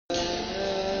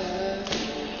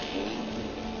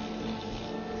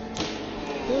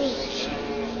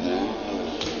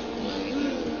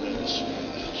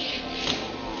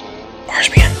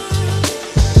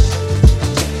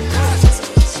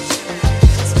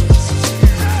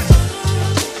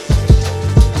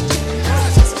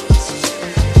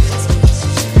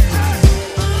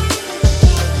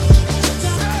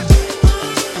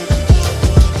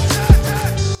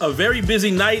A very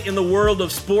busy night in the world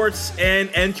of sports and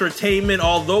entertainment.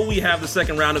 Although we have the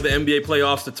second round of the NBA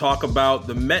playoffs to talk about,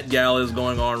 the Met Gala is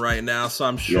going on right now. So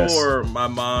I'm sure my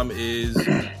mom is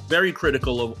very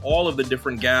critical of all of the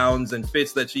different gowns and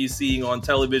fits that she's seeing on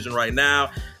television right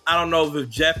now. I don't know if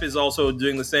Jeff is also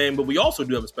doing the same, but we also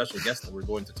do have a special guest that we're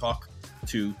going to talk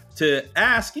to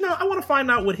ask. I want to find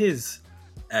out what his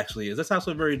actually is. That's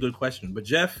also a very good question. But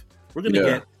Jeff, we're going to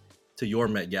get to your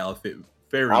Met Gala fit.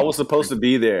 I was supposed to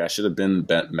be there. I should have been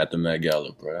at the Met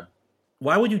Gala, bro.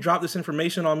 Why would you drop this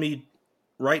information on me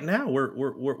right now?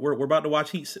 We're about to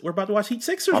watch Heat. We're about to watch Heat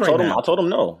Sixers now. I told him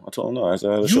no.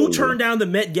 You turned down the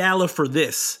Met Gala for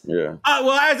this. Yeah. I don't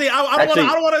want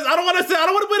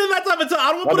to put in that type of time.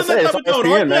 I don't want to put in that type of tone.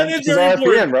 RPN is very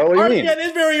important, bro. RPN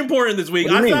is very important this week.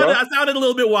 I sounded a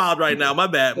little bit wild right now. My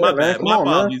bad. My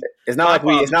apologies. It's not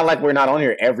like we're not on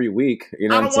here every week. You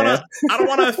know what I'm saying? I don't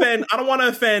want to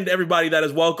offend everybody that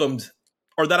is welcomed,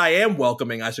 or that I am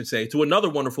welcoming, I should say, to another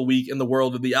wonderful week in the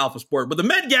world of the Alpha Sport. But the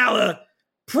Met Gala,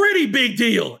 pretty big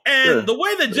deal. And the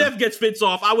way that Jeff gets fits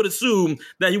off, I would assume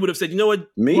that he would have said, you know what,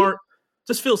 Mark,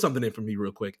 just fill something in for me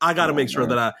real quick. I gotta make sure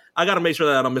that I don't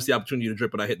miss the opportunity to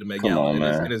drip when I hit the Met Gala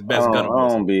in his best gun. I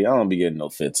don't be getting no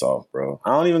fits off, bro.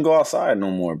 I don't even go outside no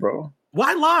more, bro.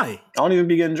 Why lie? I don't even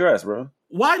be getting dressed, bro.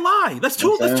 Why lie? That's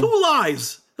two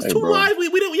lies. That's two lies. We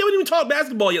haven't even talked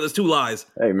basketball yet. That's two lies.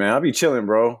 Hey man, I be chilling,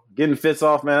 bro. Getting fits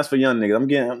off, man. That's for young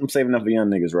niggas. I'm saving up for young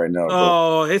niggas right now. Bro.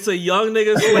 Oh, it's a young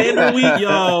nigga slander week,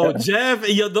 yo, Jeff.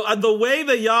 The way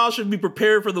that y'all should be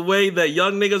prepared for the way that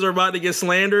young niggas are about to get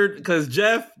slandered, because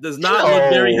Jeff does not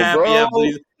look very happy after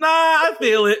these. Nah, I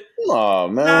feel it. Oh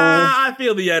man, I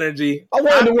feel the energy. I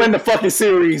wanted to win the fucking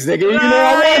series, nigga.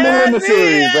 I wanted to win the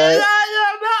series, bro.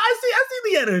 I see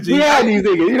the energy. Yeah, these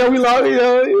niggas. We lost.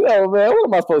 Man. What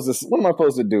am I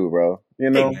supposed to do, bro?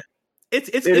 It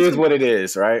is what it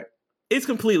is, right? It's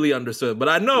completely understood, but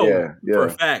I know for a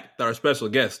fact that our special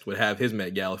guest would have his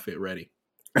Met Gala fit ready.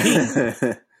 He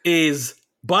is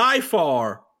by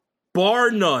far,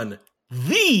 bar none,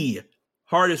 the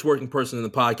hardest working person in the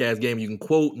podcast game. You can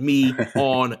quote me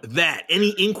on that.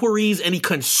 Any inquiries, any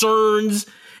concerns,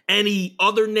 any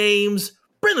other names,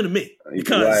 bring them to me,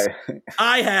 because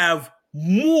I have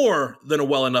more than a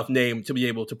well enough name to be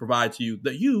able to provide to you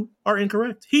that you are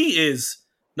incorrect. He is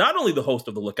not only the host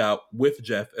of The Lookout with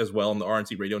Jeff as well on the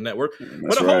RNC Radio Network,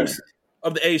 but a host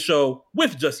of the A Show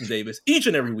with Justin Davis each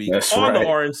and every week on the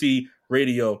RNC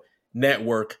Radio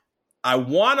Network. I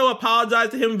want to apologize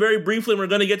to him very briefly, and we're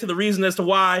going to get to the reason as to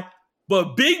why,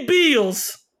 but Big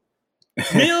Beals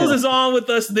is on with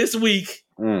us this week.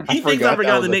 He thinks I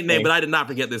forgot the nickname, but I did not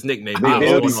forget this nickname. We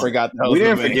didn't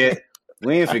forget.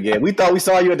 We thought we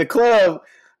saw you at the club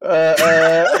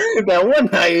that one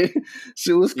night.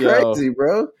 She was crazy,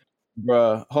 bro.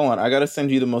 Bruh, hold on. I gotta send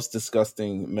you the most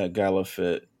disgusting Met Gala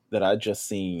fit that I just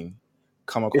seen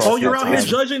come across. Oh, you're out here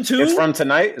judging too? It's from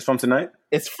tonight?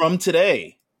 It's from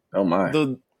today. Oh my.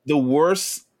 The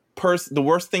worst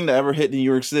thing to ever hit New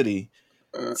York City.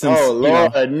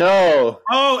 Lord, no.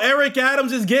 Oh, Eric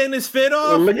Adams is getting his fit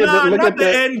off? Look at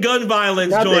the end gun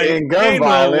violence joint.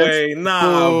 No way.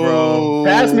 Nah, bro.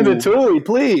 Pass me the Tuli,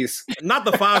 please. Not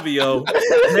the Fabio.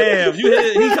 Damn,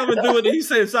 he coming through with it. He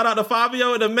said, shout out to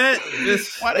Fabio and the Met.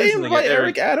 Why they invite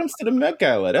Eric Adams to the Met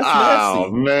Gala? That's nasty.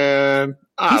 Oh, man.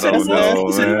 He said he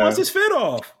wants his fit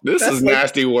off. This is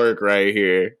nasty work right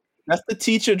here. That's the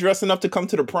teacher dressing up to come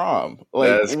to the prom. Like,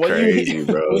 that's crazy,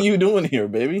 bro. What are you doing here,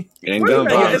 baby?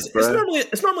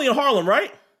 It's normally in Harlem,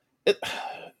 right?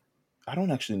 I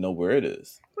don't actually know where it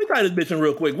is. Let me try this bitch in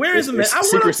real quick. Where is it, man? I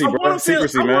want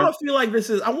to feel like this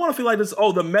is.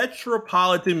 Oh, the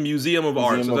Metropolitan Museum of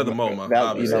Art is at the MoMA.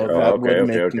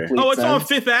 Okay. Oh, it's on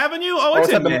Fifth Avenue. Oh,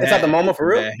 it's at the MoMA for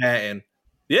real. Manhattan.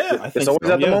 Yeah, it's always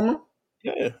at the MoMA.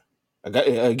 Yeah.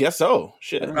 I guess so.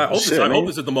 Shit. I hope it's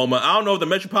at the MoMA. I don't know if the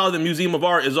Metropolitan Museum of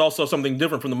Art is also something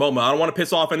different from the MoMA. I don't want to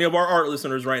piss off any of our art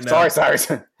listeners right now. Sorry.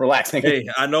 Relax, nigga. Hey,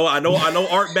 I know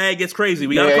Art Bag gets crazy.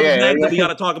 We got a couple things that we got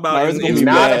to talk about. Do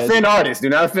not offend artists.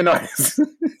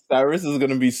 Cyrus is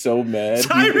going to be so mad.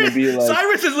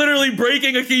 Cyrus is literally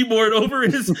breaking a keyboard over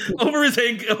his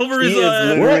leg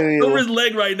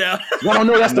right now. You don't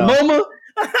know that's the MoMA?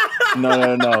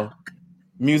 No.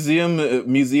 Museum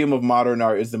of Modern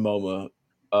Art is the MoMA.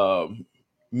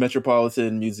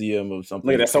 Metropolitan Museum of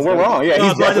something. Look at that. So we're wrong. Yeah,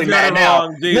 he's definitely mad now.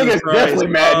 Nigga's definitely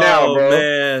mad now, bro.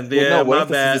 Man, yeah, my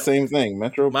bad. It's the same thing.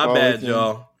 Metropolitan. My bad,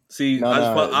 y'all. See,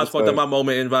 I just fucked up my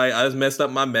moment invite. I just messed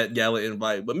up my Met Gala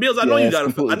invite. But Mills, I know you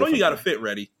got a fit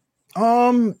ready.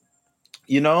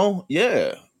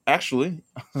 Yeah. Actually,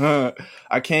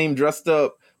 I came dressed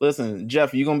up. Listen,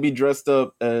 Jeff, you're gonna be dressed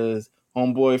up as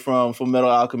homeboy from Full Metal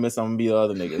Alchemist, I'm gonna be the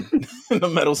other nigga in the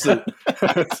metal suit.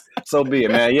 So be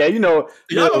it, man. Yeah, you know,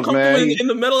 y'all gonna come in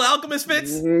the Metal Alchemist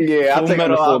fits? Yeah, I'll take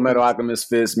the Full Metal Alchemist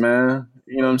fits, man.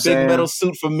 You know what I'm saying? Big metal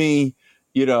suit for me,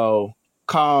 you know,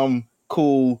 calm,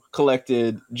 cool,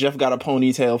 collected. Jeff got a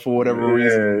ponytail for whatever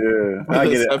reason. Yeah. I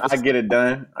get it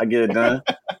done.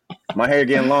 My hair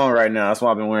getting long right now. That's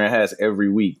why I've been wearing hats every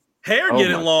week. Hair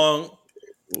getting long.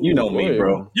 You know me,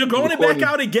 bro. You're growing it back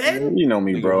out again? You know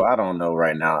me, bro. I don't know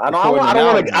right now. I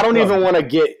don't even want to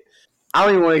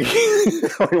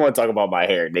talk about my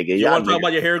hair, nigga. You want to talk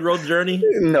about your hair growth journey?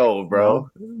 No, bro.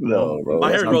 No, bro.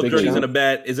 My hair growth journey is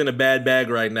in a bad bag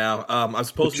right now. I'm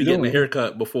supposed to be getting a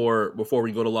haircut before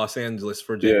we go to Los Angeles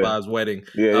for J5's wedding.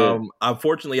 Yeah.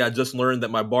 Unfortunately, I just learned that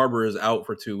my barber is out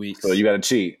for 2 weeks. So you got to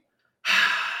cheat.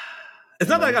 It's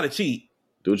not that I got to cheat.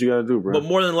 Do what you got to do, bro. But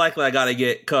more than likely, I got to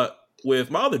get cut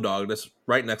with my other dog that's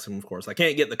right next to him, of course. I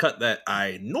can't get the cut that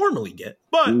I normally get,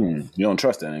 but... You don't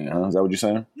trust anything, huh? Is that what you're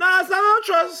saying? Nah, it's not on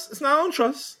trust. It's not on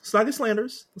trust. Let's not get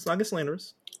slanders.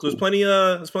 There's plenty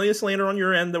of slander on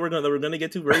your end that we're gonna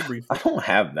get to very briefly. I don't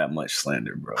have that much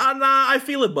slander, bro. Nah, I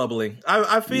feel it bubbling.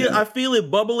 I feel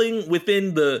it bubbling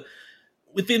within the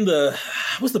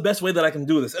what's the best way that I can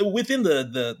do this? Within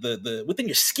within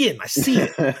your skin. I see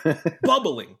it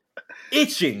bubbling.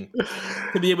 Itching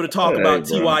to be able to talk about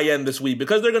TYN this week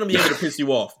because they're going to be able to piss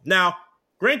you off. Now,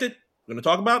 granted, we're going to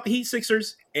talk about the Heat,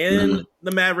 Sixers, and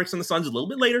the Mavericks and the Suns a little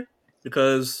bit later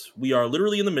because we are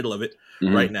literally in the middle of it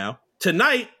right now.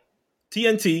 Tonight,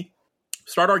 TNT,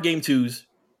 start our game twos,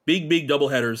 big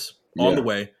doubleheaders on the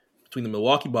way between the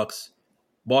Milwaukee Bucks,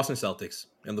 Boston Celtics,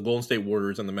 and the Golden State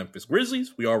Warriors and the Memphis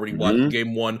Grizzlies. We already watched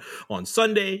game one on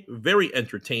Sunday. Very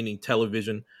entertaining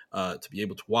television to be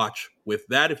able to watch with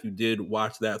that if you did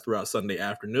watch that throughout Sunday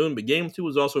afternoon. But game two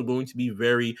is also going to be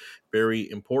very, very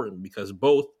important because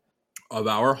both of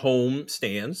our home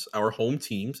stands, our home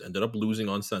teams ended up losing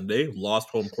on Sunday, lost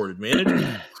home court advantage,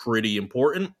 pretty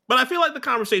important. But I feel like the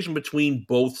conversation between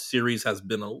both series has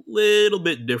been a little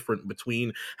bit different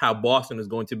between how Boston is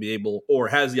going to be able or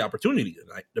has the opportunity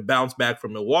tonight to bounce back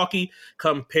from Milwaukee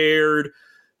compared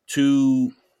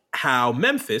to how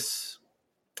Memphis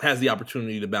has the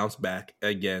opportunity to bounce back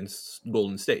against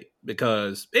Golden State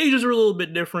because ages are a little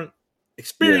bit different.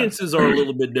 Experiences are a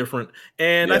little bit different.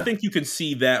 And I think you can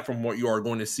see that from what you are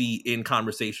going to see in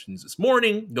conversations this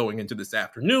morning, going into this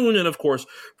afternoon, and of course,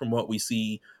 from what we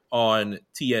see on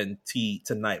TNT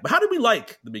tonight. But how did we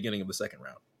like the beginning of the second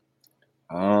round?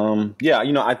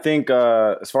 I think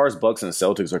as far as Bucks and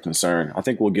Celtics are concerned, I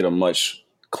think we'll get a much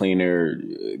cleaner,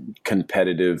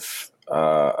 competitive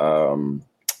a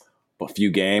few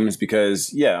games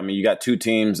because, you got two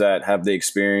teams that have the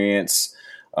experience.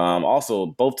 Also,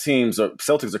 both teams,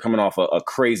 Celtics are coming off a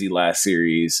crazy last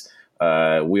series.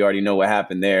 We already know what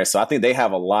happened there. So I think they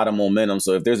have a lot of momentum.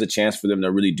 So if there's a chance for them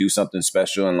to really do something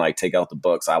special and like take out the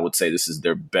Bucks, I would say this is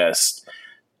their best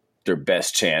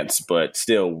chance. But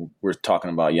still, we're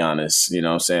talking about Giannis, you know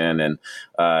what I'm saying? And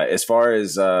as far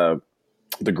as the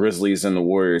Grizzlies and the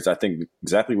Warriors, I think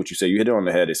exactly what you said. You hit it on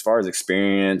the head. As far as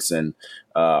experience and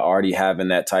already having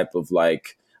that type of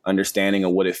like understanding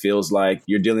of what it feels like,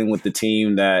 you're dealing with the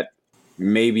team that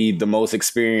maybe the most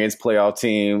experienced playoff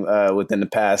team within the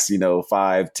past,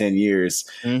 5-10 years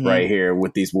right here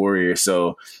with these Warriors.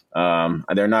 So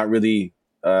they're not really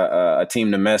a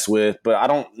team to mess with, but I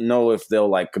don't know if they'll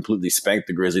like completely spank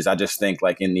the Grizzlies. I just think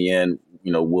like in the end,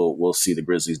 we'll see the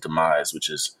Grizzlies' demise, which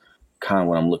is kind of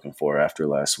what I'm looking for after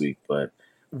last week. But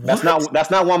that's not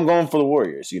why I'm going for the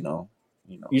Warriors. You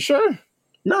sure?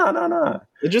 No.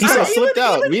 It just slipped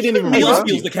out. We didn't even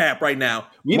feels the cap right now.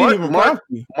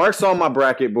 Mark saw my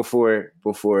bracket before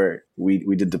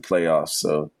we did the playoffs.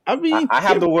 So I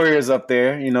have the Warriors up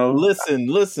there.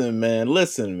 Listen, man.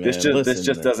 This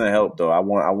just doesn't help though. I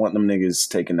want them niggas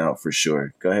taken out for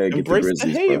sure. Go ahead, get embrace the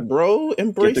Grizzlies, the hate, bro.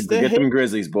 Embrace the hate. Get them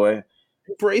Grizzlies, boy.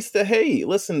 Embrace the hate.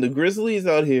 Listen, the Grizzlies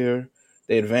out here,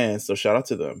 they advanced. So shout out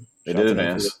to them. They did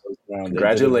advance.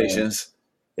 Congratulations.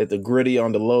 Hit the gritty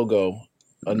on the logo.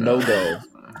 A no-go.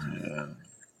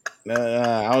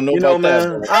 I don't know about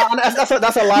man. That.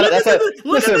 That's a lot.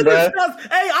 Listen, bro. Hey,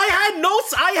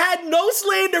 I had no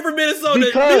slander for Minnesota.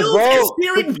 Because, Mills is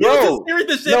steering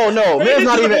the ship. No.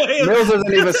 Mills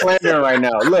isn't even slandering right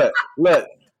now. Look.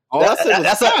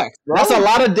 That's a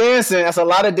lot of dancing. That's a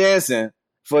lot of dancing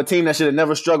for a team that should have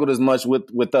never struggled as much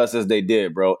with us as they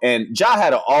did, bro. And Ja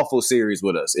had an awful series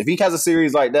with us. If he has a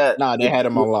series like that, they had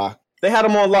him on lock. They had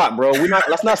him on lock, bro.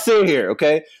 Let's not sit here,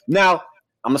 okay? Now,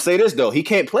 I'm gonna say this though: he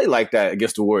can't play like that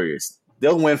against the Warriors.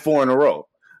 They'll win 4 in a row.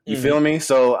 You feel me?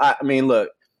 So I mean, look,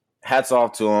 hats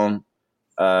off to him.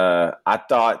 I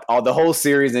thought the whole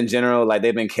series in general, like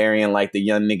they've been carrying like the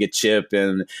young nigga chip,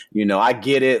 and I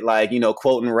get it, like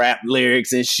quoting rap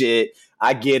lyrics and shit.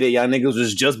 I get it. Young niggas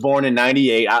was just born in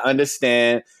 '98. I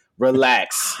understand.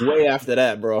 Relax. Way after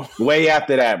that, bro. Way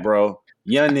after that, bro.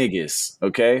 Young niggas.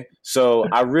 Okay. So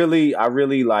I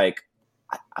really like.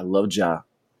 I love Ja,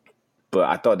 but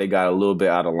I thought they got a little bit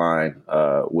out of line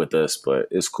with us. But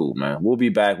it's cool, man. We'll be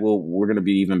back. We're gonna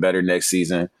be even better next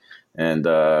season, and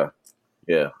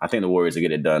yeah, I think the Warriors will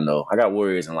get it done though. I got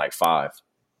Warriors in like 5.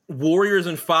 Warriors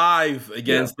in 5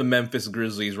 against the Memphis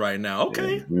Grizzlies right now.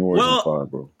 Okay. Yeah, well, in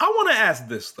 5, bro. I want to ask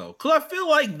this though, because I feel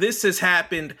like this has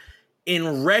happened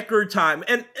in record time,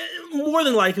 and more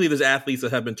than likely, there's athletes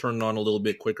that have been turned on a little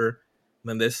bit quicker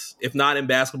than this. If not in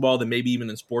basketball, then maybe even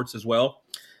in sports as well.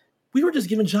 We were just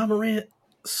giving Ja Morant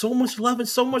so much love and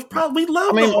so much pride. We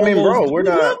love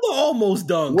the almost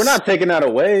dunks. We're not taking that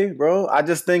away, bro. I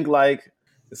just think like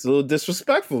it's a little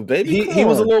disrespectful, baby. He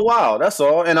was a little wild. That's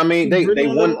all. And I mean, they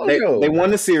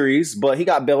won the series, but he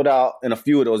got bailed out in a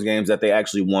few of those games that they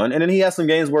actually won. And then he had some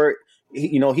games where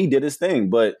he did his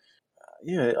thing, but.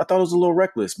 Yeah, I thought it was a little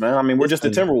reckless, man. I mean, we're just the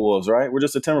Timberwolves, right? We're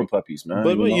just the Timber puppies, man.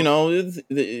 But it's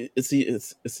the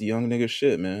young nigga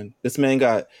shit, man. This man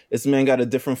got a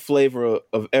different flavor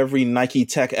of every Nike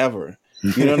tech ever.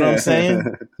 You know what I'm saying?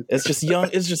 It's just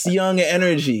young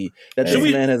energy that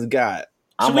this man has got.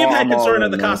 So we've had concern at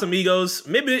the Casamigos.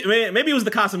 Maybe it was the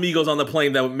Casamigos on the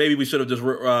plane that maybe we should have just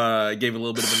gave a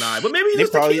little bit of an eye. But maybe they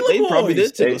probably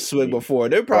did take a swig before.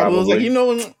 They probably was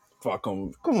like, fuck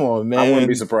them. Come on, man. I wouldn't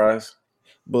be surprised.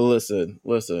 But listen.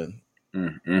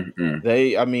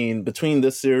 Between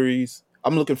this series,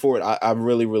 I'm looking forward. I'm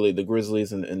really the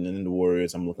Grizzlies and the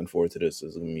Warriors. I'm looking forward to this.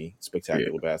 It's gonna be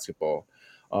spectacular basketball.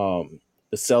 The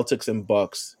Celtics and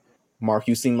Bucks. Mark,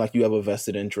 you seem like you have a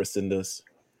vested interest in this.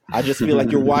 I just feel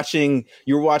like you're watching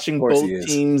both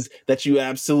teams that you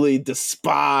absolutely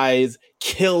despise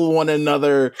kill one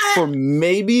another for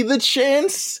maybe the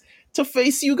chance to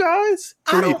face you guys.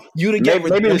 You to get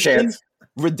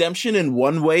redemption in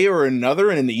one way or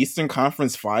another in the Eastern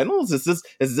Conference Finals? Is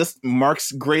this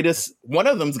Mark's greatest? One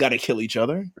of them's got to kill each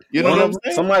other. You know what I'm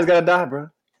saying? Somebody's got to die, bro.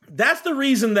 That's the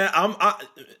reason that I'm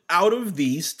out of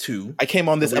these two. I came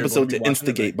on this episode to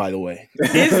instigate, by the way.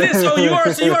 Is it? So you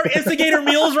are instigator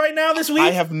Meals right now this week?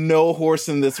 I have no horse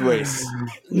in this race.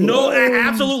 No,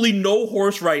 absolutely no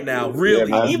horse right now.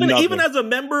 Really, yeah, even as a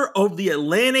member of the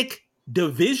Atlantic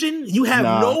Division, you have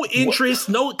no interest,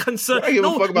 no concern,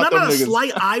 not a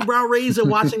slight eyebrow raise at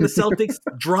watching the Celtics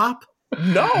drop.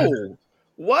 No,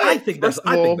 what? I think that's a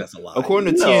lie.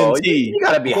 According to TNT, you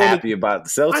gotta be happy about the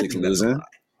Celtics losing.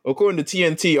 According to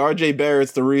TNT, RJ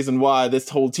Barrett's the reason why this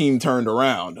whole team turned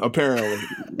around, apparently.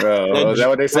 Bro, is that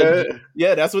what they said?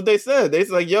 Yeah, that's what they said. They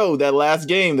said, like, yo, that last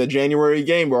game, the January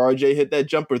game where RJ hit that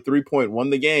jumper 3-point, won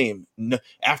the game.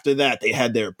 After that, they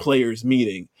had their players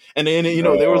meeting. And then,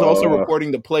 there was also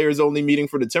reporting the players only meeting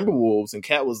for the Timberwolves. And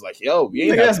Kat was like, yo,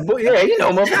 we ain't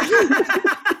motherfucker.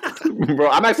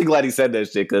 Bro, I'm actually glad he said that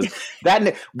shit because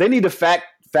they need to fact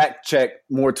check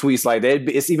more tweets like that.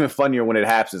 It's even funnier when it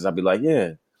happens. I'll be like,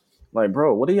 yeah. Like,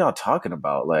 bro, what are y'all talking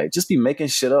about? Like, just be making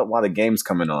shit up while the game's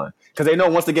coming on. Because they know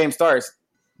once the game starts,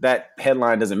 that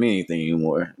headline doesn't mean anything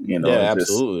anymore. Yeah,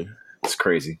 absolutely. It's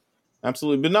crazy.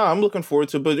 Absolutely. But I'm looking forward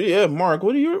to it. But yeah, Mark,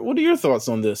 what are your thoughts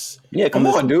on this? Yeah, come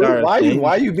on, dude. Why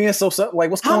are you being so like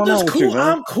what's going on with you, man?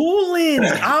 I'm cooling.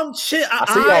 I'm shit. I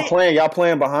see y'all playing. Y'all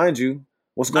playing behind you.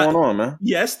 What's going on, man?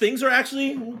 Yes, things are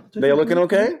actually. They're looking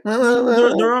okay.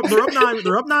 They're up 9.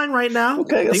 They're up 9 right now.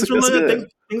 Okay, things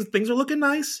are looking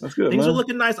nice. That's good. Things are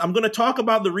looking nice. I'm going to talk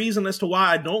about the reason as to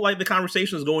why I don't like the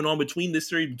conversations going on between this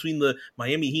series between the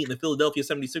Miami Heat and the Philadelphia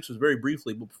 76ers very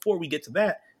briefly. But before we get to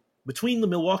that, between the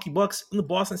Milwaukee Bucks and the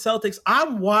Boston Celtics,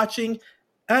 I'm watching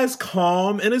as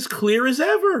calm and as clear as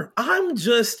ever. I'm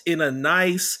just in a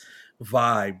nice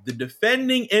vibe. The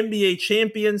defending NBA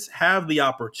champions have the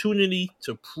opportunity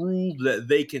to prove that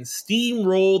they can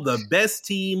steamroll the best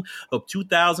team of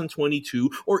 2022,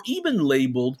 or even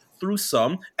labeled through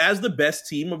some as the best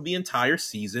team of the entire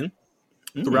season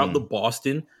throughout the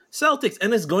Boston Celtics.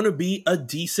 And it's going to be a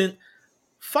decent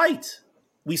fight.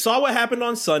 We saw what happened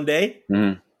on Sunday.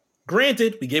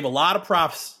 Granted, we gave a lot of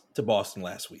props to Boston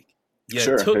last week.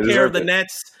 Took care of the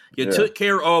Nets. You took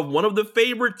care of one of the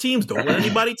favorite teams. Don't let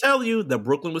anybody tell you that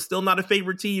Brooklyn was still not a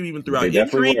favorite team, even throughout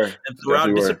injury and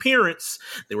throughout disappearance.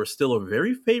 They were still a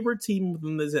very favorite team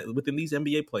within these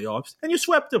NBA playoffs, and you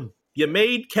swept them. You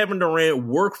made Kevin Durant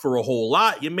work for a whole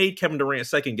lot. You made Kevin Durant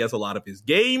second guess a lot of his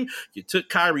game. You took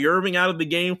Kyrie Irving out of the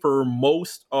game for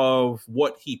most of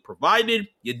what he provided.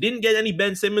 You didn't get any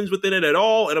Ben Simmons within it at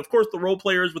all. And of course, the role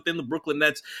players within the Brooklyn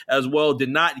Nets as well did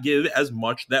not give as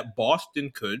much that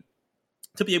Boston could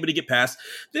to be able to get past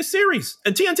this series.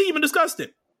 And TNT even discussed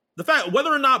it. The fact whether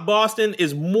or not Boston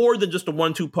is more than just a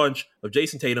 1-2 punch of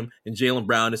Jason Tatum and Jaylen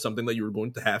Brown is something that you were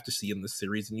going to have to see in this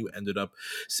series, and you ended up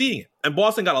seeing it. And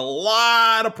Boston got a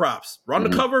lot of props. We're on the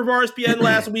cover of RSPN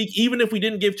last week, even if we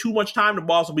didn't give too much time to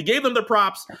Boston. We gave them their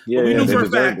props, but we knew for a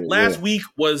fact last week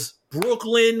was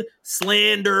Brooklyn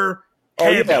slander.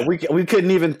 Yeah, we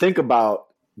couldn't even think about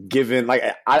giving, like,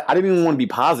 I didn't even want to be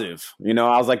positive. You know,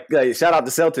 I was like, shout out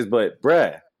to Celtics, but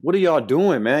bruh, what are y'all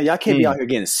doing, man? Y'all can't be out here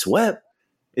getting swept.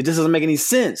 It just doesn't make any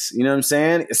sense. You know what I'm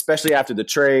saying? Especially after the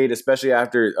trade, especially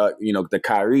after, the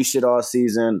Kyrie shit all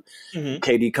season,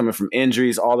 KD coming from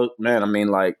injuries, man, I mean,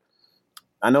 like,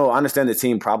 I understand the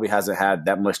team probably hasn't had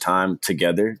that much time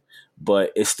together,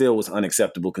 but it still was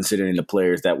unacceptable considering the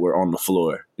players that were on the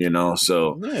floor, you know?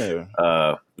 So, man.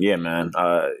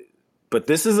 But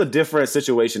this is a different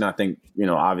situation, I think,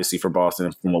 obviously for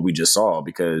Boston from what we just saw,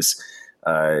 because,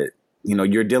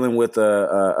 you're dealing with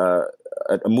a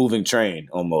moving train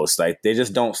almost. Like, they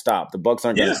just don't stop. The Bucks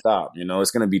aren't going to stop.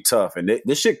 It's going to be tough. And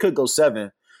this shit could go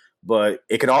 7, but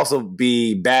it could also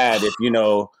be bad if,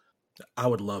 I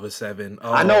would love a 7.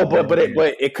 Oh, I know, but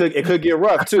it could get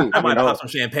rough too. I might pop some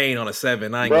champagne on a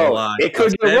 7. I ain't gonna lie. It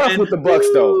could get rough with the Bucks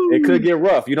though. It could get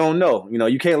rough. You don't know.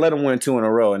 You can't let them win 2 in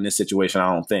a row in this situation.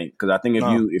 I don't think, because I think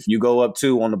if you go up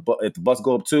 2 if the Bucks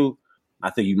go up 2, I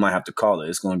think you might have to call it.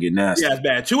 It's going to get nasty. Yeah, it's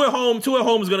bad. 2 at home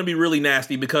is going to be really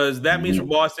nasty, because that means for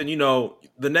Boston,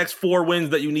 the next 4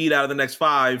 wins that you need out of the next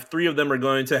 5, 3 of them are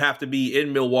going to have to be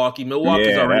in Milwaukee.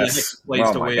 Milwaukee's already a place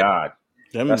to win. God.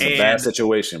 That's a bad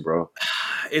situation, bro.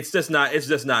 It's just not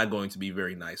going to be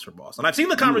very nice for Boston. I've seen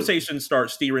the conversation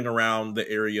start steering around the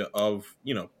area of,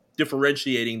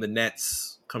 differentiating the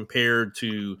Nets compared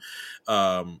to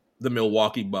the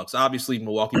Milwaukee Bucks. Obviously,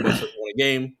 Milwaukee Bucks have won a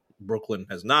game. Brooklyn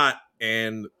has not.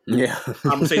 And the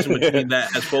conversation between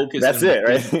that has focused on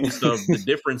the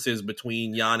differences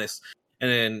between Giannis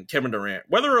and Kevin Durant.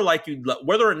 Whether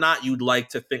or not you'd like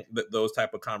to think that those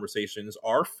type of conversations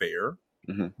are fair,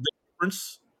 the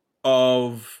difference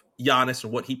of Giannis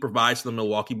and what he provides to the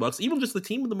Milwaukee Bucks, even just the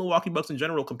team of the Milwaukee Bucks in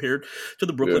general compared to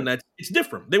the Brooklyn Nets, it's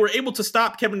different. They were able to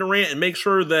stop Kevin Durant and make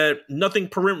sure that nothing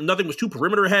was too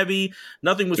perimeter heavy,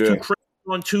 nothing was too crazy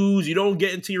on 2s. You don't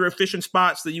get into your efficient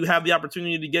spots that you have the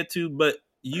opportunity to get to, but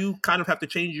you kind of have to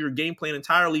change your game plan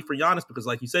entirely for Giannis, because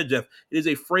like you said, Jeff, it is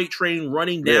a freight train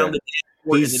running down the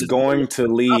court. He's going to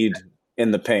lead in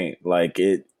the paint. Like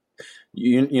it,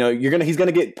 he's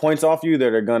gonna get points off you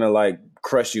that are gonna like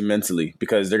crush you mentally,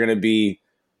 because they're gonna be,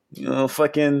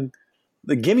 fucking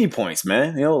the gimme points,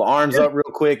 man. Arms up real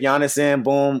quick, Giannis in,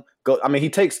 boom, go. I mean,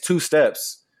 he takes 2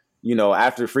 steps,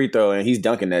 after free throw, and he's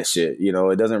dunking that shit.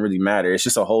 It doesn't really matter. It's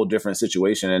just a whole different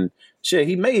situation. And shit,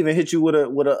 he may even hit you with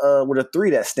a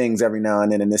 3 that stings every now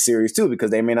and then in this series too,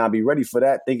 because they may not be ready for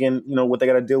that, thinking, what they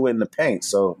got to deal with in the paint.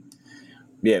 So,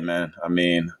 yeah, man. I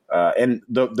mean, and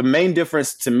the main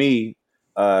difference to me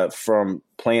from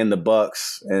playing the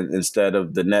Bucks and instead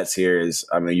of the Nets here is,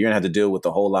 I mean, you're gonna have to deal with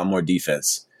a whole lot more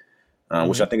defense.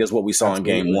 Which I think is what we saw in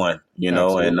Game 1,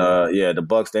 and the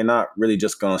Bucks, they're not really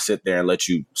just going to sit there and let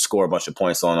you score a bunch of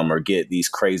points on them or get these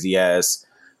crazy ass,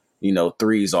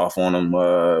 3s off on them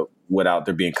without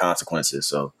there being consequences.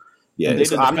 So, yeah, they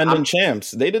the defending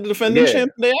champs. They did the defending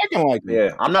champs. They acting like them.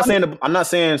 Yeah, I'm not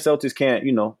saying Celtics can't,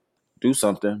 do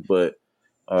something, but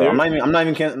I'm not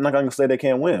going to say they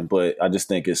can't win, but I just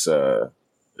think it's going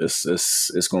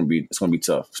to be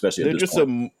tough, especially they're just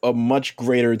a much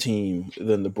greater team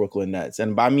than the Brooklyn Nets,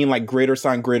 and I mean like greater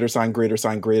sign than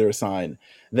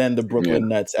the Brooklyn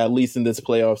Nets, at least in this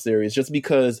playoff series. Just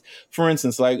because, for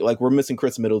instance, like we're missing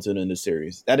Chris Middleton in this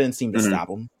series, that didn't seem to stop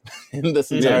them in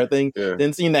this entire thing.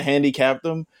 Didn't seem to handicap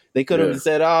them. They could have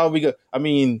said, "Oh, we go." I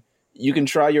mean, you can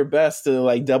try your best to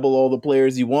like double all the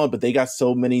players you want, but they got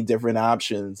so many different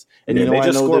options. And they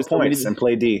just score points and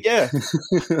play D. Yeah,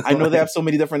 I know they have so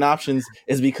many different options.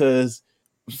 Is because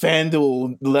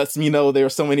FanDuel lets me know there are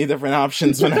so many different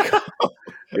options when I go.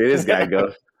 This guy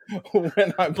go.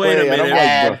 when I play. Wait a minute.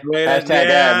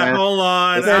 Man. Hold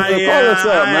on. Pull us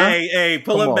up, man. Hey,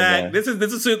 pull him back. Man. This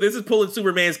is pulling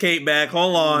Superman's cape back.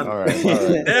 Hold on. All right.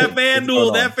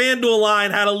 That FanDuel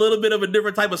line had a little bit of a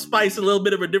different type of spice, a little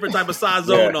bit of a different type of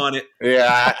sazon on it.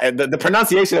 Yeah, the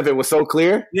pronunciation of it was so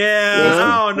clear. Yeah,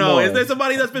 I don't know. Is there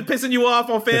somebody that's been pissing you off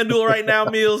on FanDuel right now,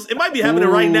 Meals? It might be happening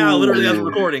right now, literally as we're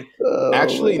recording.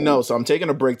 Actually, no. So I'm taking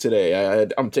a break today.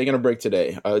 I'm taking a break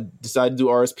today. I decided to do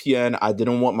RSPN. I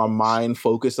didn't want my mind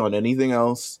focused on anything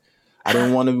else. I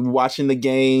didn't want to be watching the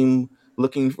game,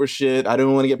 looking for shit. I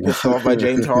didn't want to get pissed off by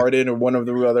James Harden or one of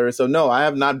the others. So no, I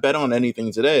have not bet on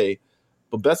anything today.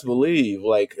 But best believe,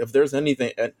 like, if there's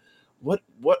anything, what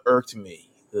irked me,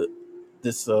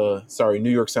 New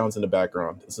York sounds in the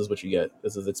background. This is what you get.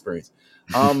 This is experience.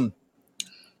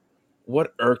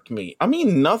 What irked me? I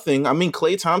mean, nothing. I mean,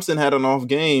 Klay Thompson had an off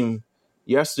game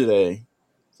yesterday,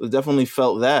 so definitely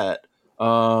felt that.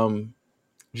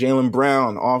 Jaylen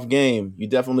Brown off game, you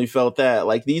definitely felt that.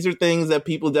 Like, these are things that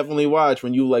people definitely watch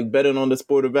when you like betting on the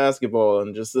sport of basketball,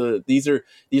 and just these are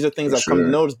things I've come to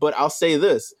notice. But I'll say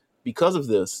this, because of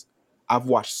this, I've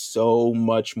watched so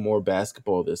much more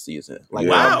basketball this season. Like,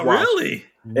 wow, really?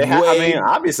 I mean,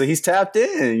 obviously he's tapped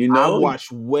in. You know, I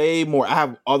watched way more. I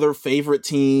have other favorite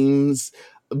teams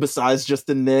besides just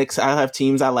the Knicks. I have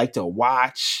teams I like to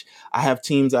watch. I have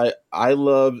teams I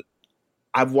love.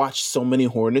 I've watched so many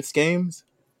Hornets games.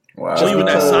 Wow. Oh, you in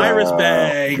that Cyrus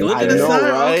bag. Look at this,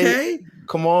 right? Okay.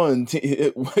 Come on.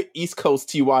 East Coast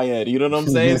TYN. You know what I'm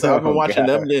saying? So I've been watching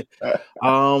them.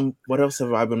 What else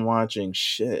have I been watching?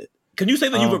 Shit. Can you say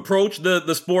that you've approached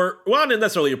the sport? Well, not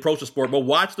necessarily approach the sport, but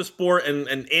watch the sport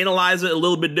and analyze it a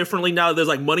little bit differently now that there's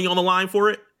like money on the line for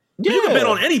it? Yeah. You can bet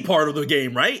on any part of the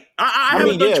game, right? I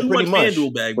haven't done too much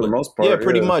FanDuel bag, for the most part. Yeah,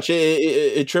 pretty much.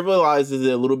 It trivializes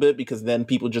it a little bit because then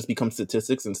people just become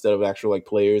statistics instead of actual like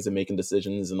players and making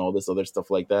decisions and all this other stuff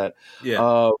like that.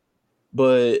 Yeah.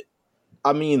 But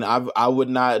I mean, I would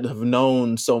not have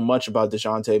known so much about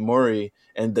DeJounte Murray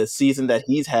and the season that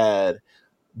he's had.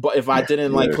 But if I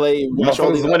didn't play, watch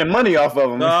all these winning money off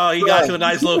of him. Oh, he got you a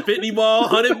nice little 50 ball,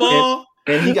 100 ball,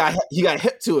 and he got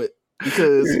hip to it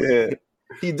because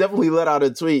he definitely let out a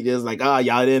tweet. It was like,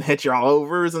 y'all didn't hit y'all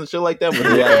overs and shit like that. But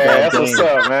that's what's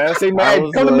up, man. Say,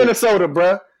 man, come to Minnesota,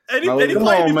 bro. And he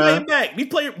played back. He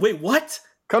played. Wait, what?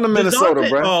 Come to Minnesota,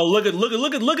 bro. Oh, look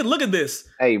at this.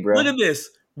 Hey, bro. Look at this.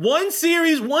 One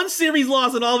series loss,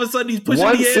 and all of a sudden he's pushing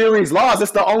one series loss.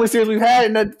 That's the only series we've had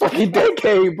in that fucking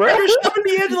decade, bro. You're shoving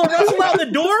D'Angelo Russell out the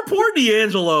door. Poor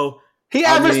D'Angelo. He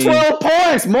averaged 12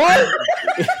 points, Mark.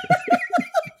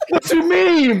 What you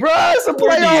mean, bro? It's a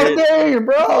playoff game,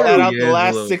 bro. Got out the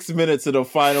last 6 minutes of the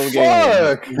final game.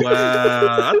 Fuck.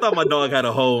 Wow. I thought my dog had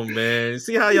a home, man.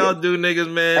 See how y'all do,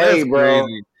 niggas, man? That's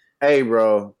crazy. Hey,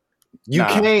 bro. You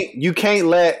can't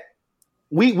let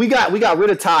we got rid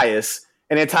of Tyus.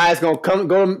 And then Ty's gonna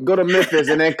go to Memphis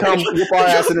and then come whoop our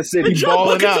ass in the city. He's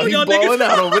balling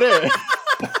out over there.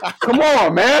 Come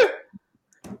on, man.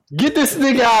 Get this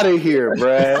nigga out of here,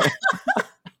 bruh.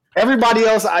 Everybody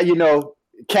else,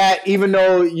 Cat, even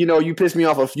though, you pissed me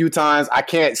off a few times, I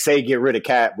can't say get rid of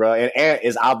Cat, bro. And Ant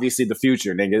is obviously the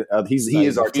future, nigga. He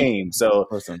is our team. So,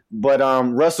 but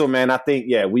Russell, man, I think,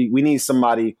 we need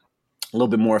somebody a little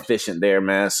bit more efficient there,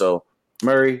 man. So,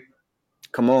 Murray,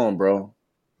 come on, bro.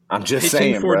 I'm just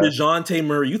saying, for bro. DeJounte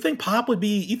Murray. You think Pop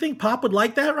would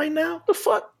like that right now? The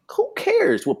fuck? Who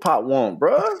cares what Pop want,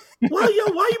 bro? Well,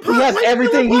 why you Pop? He has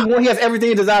everything he has everything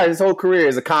he desires. His whole career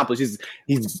is accomplished.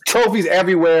 He's trophies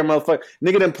everywhere, motherfucker.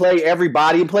 Nigga done play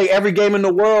everybody and play every game in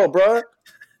the world, bro.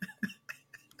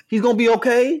 He's gonna be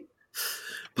okay.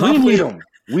 Pop we need him.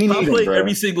 We need him, bro.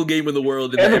 Every single game in the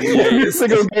world. Every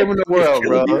single game in the world,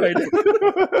 bro.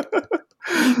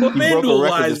 But he broke a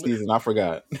record this season. I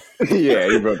forgot. Yeah,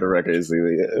 he broke the record this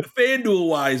season. Yeah. FanDuel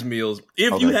wise, Meals.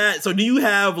 If you had, so do you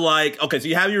have so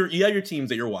you have your teams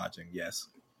that you're watching? Yes,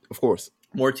 of course.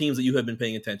 More teams that you have been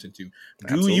paying attention to.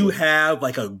 Do you have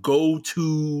like a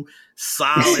go-to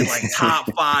solid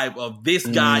top 5 of this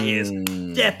guy is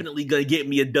definitely gonna get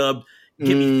me a dub?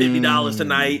 Give me $50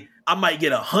 tonight. I might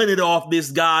get 100 off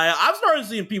this guy. I've started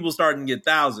seeing people starting to get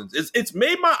thousands. It's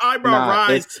made my eyebrow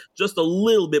rise just a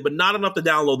little bit, but not enough to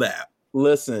download the app.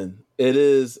 Listen, it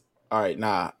is all right.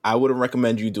 I wouldn't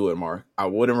recommend you do it, Mark. I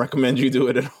wouldn't recommend you do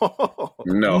it at all.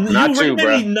 No, not you,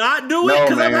 bro. Not do it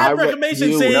because I've had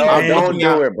recommendations saying, don't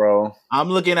do it, bro. I'm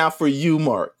looking out for you,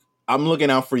 Mark. I'm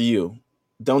looking out for you.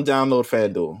 Don't download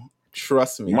FanDuel.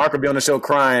 Trust me. Mark will be on the show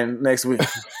crying next week.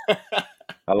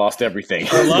 I lost everything.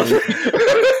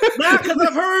 Nah, because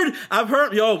I've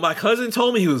heard, my cousin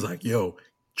told me, he was like,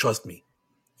 trust me,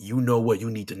 you know what you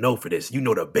need to know for this. You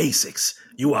know the basics.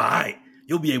 You all right.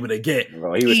 you'll be able to get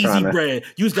easy bread.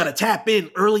 You just got to tap in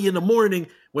early in the morning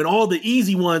when all the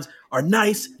easy ones are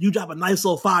nice. You drop a nice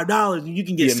little $5 and you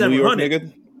can get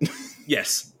 $700.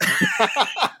 Yes.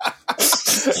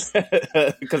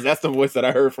 Because that's the voice that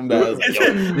I heard from that. Like,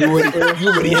 you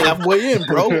already halfway in,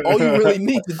 bro. All you really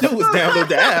need to do is download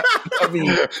the app. I mean,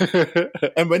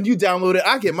 and when you download it,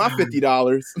 I get my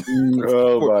 $50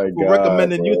 for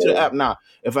recommending you to the app. Now,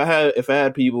 if I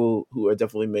had people who I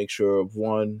definitely make sure of,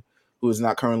 one who is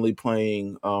not currently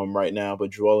playing right now,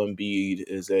 but Joel Embiid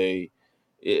is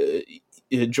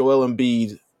Joel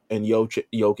Embiid and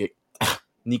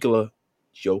Nikola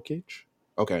Jokic.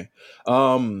 Okay.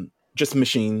 Just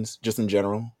machines, just in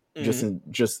general,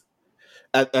 just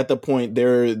at the point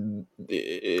there, you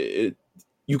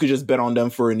could just bet on them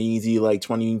for an easy like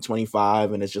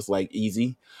 20-25, and it's just like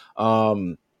easy.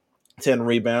 10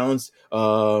 rebounds.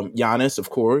 Giannis, of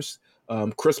course.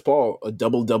 Chris Paul, a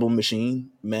double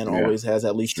machine. Man always has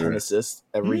at least 10 assists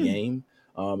every game.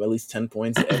 At least 10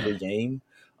 points every game.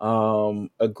 A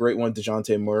great one,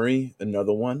 DeJounte Murray.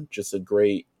 Another one, just a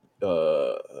great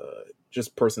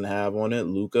just person to have on it.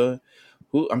 Luka,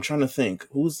 who I'm trying to think,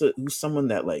 who's someone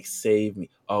that like saved me.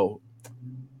 Oh,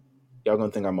 y'all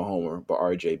gonna think I'm a homer, but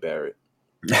RJ Barrett.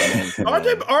 RJ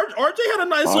had a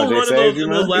nice little run in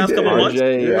those last couple months.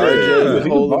 RJ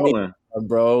holding me down,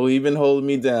 bro. He been holding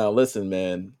me down. Listen,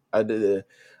 man, I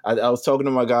was talking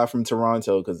to my guy from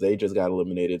Toronto because they just got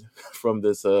eliminated from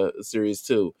this series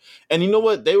too. And you know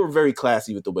what? They were very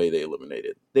classy with the way they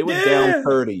eliminated. They were down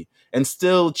 30 and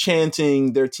still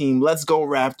chanting their team, "Let's go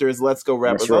Raptors, let's go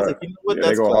Raptors." Right. I was like, you know what?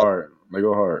 They go hard. They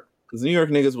go hard. Because New York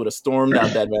niggas would have stormed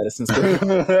out that Madison Square. It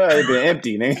would have been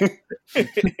empty, nigga.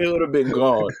 It would have been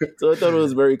gone. So I thought it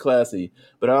was very classy.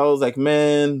 But I was like,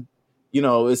 man, you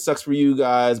know, it sucks for you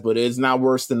guys, but it's not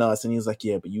worse than us. And he was like,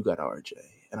 yeah, but you got RJ.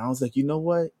 And I was like, you know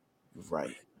what? You're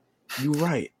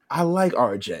right. I like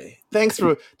RJ. Thanks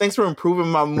for improving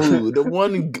my mood. The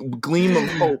one gleam of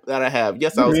hope that I have.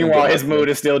 Yes, I was. Meanwhile, his mood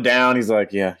is still down. He's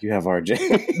like, yeah, you have RJ.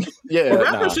 Yeah, well,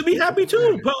 Raptors should be happy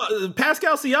too.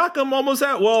 Pascal Siakam almost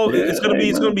had. Well, it's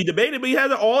gonna be debated, but he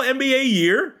has an All NBA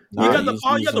year. You got the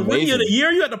Rookie of the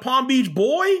Year. You got the Palm Beach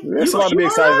Boy. That's a lot to be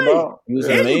excited about.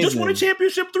 And he just won a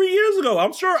championship 3 years ago.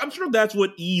 I'm sure that's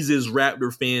what eases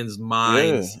Raptor fans'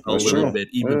 minds a little bit,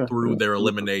 even through their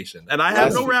elimination. And I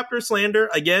have no Raptor slander.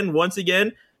 Once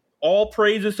again, all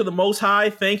praises to the Most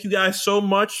High. Thank you guys so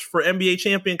much for NBA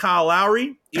champion Kyle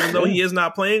Lowry, even though he is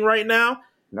not playing right now.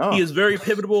 No. He is very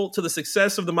pivotal to the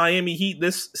success of the Miami Heat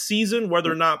this season,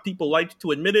 whether or not people liked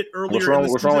to admit it earlier. What's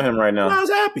wrong with him right now? I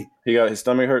was happy. He got his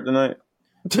stomach hurt tonight.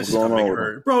 What's going on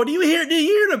hurt. Bro, do you hear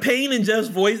the pain in Jeff's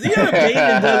voice? You hear the pain in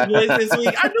Jeff's voice this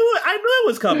week? I knew it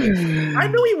was coming. I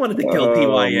knew he wanted to kill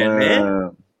PYN,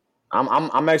 man.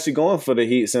 I'm actually going for the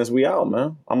Heat since we out,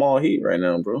 man. I'm all Heat right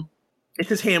now, bro. It's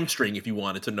his hamstring, if you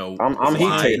wanted to know. I'm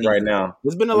Heat taped right now.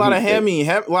 There's been a lot of hammy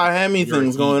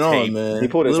things going on, man. He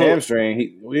pulled his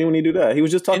hamstring. When he do that? He was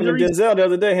just talking to Denzel the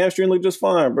other day. Hamstring looked just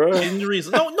fine, bro. Injuries.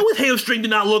 No, his hamstring did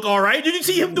not look all right. Did you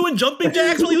see him doing jumping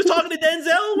jacks while he was talking to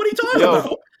Denzel? What are you talking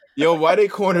about? Yo, why they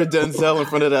cornered Denzel in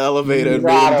front of the elevator and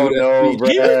made him do that?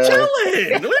 He was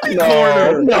chilling. What do you mean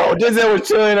corner? No, Denzel was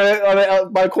chilling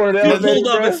by the corner of the elevator. He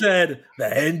pulled up and said, "The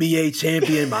NBA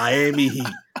champion Miami Heat."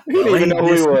 He didn't even know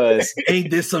who he was.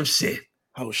 Ain't this some shit?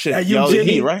 Oh shit! That you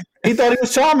Jimmy, right? He thought he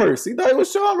was Chalmers.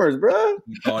 Bro.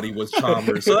 He thought he was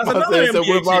Chalmers. So that's another NBA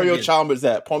where Mario Chalmers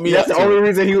at? Point me. That's the only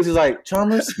reason he was just like,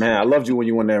 Chalmers. Man, I loved you when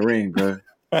you won that ring, bro.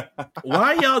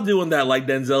 Why y'all doing that? Like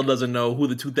Denzel doesn't know who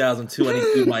the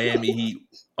 2002 Miami Heat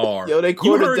are. Yo, they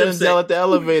cornered Denzel at the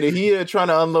elevator. He trying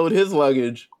to unload his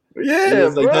luggage. Yeah,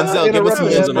 like, Denzel, give us some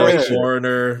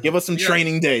inspiration. Give us some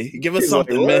training day. Give us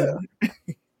something, man.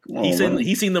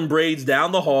 He seen them braids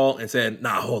down the hall and said,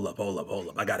 "Nah, hold up.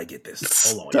 I gotta get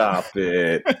this. Hold on, stop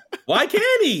it. Why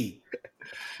can't he?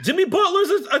 Jimmy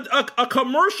Butler's a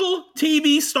commercial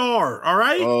TV star. All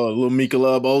right. Oh, a little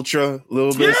Michelob Ultra, a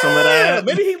little bit of some of that.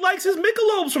 Maybe he likes his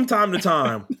Michelobs from time to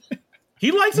time. He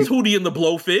likes his Hootie and the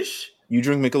Blowfish. You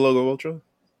drink Michelob Ultra?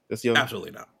 That's absolutely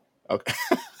not. Okay.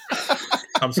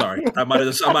 I'm sorry. I might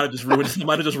have just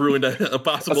ruined a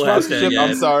possible hashtag.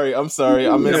 I'm sorry.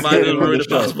 I'm ruined a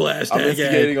possible hashtag. I'm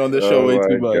instigating on this show way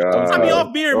too much. I be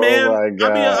off beer, man.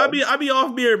 I be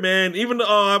off beer, man. Even though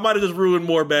I might have just ruined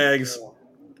more bags.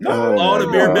 All the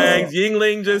beer bags.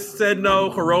 Yingling just said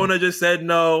no. Corona just said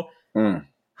no.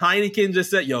 Heineken just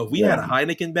said, "Yo, if we had a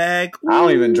Heineken bag." I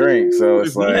don't even drink, so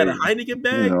it's we had a Heineken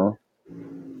bag. You know.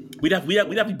 We'd have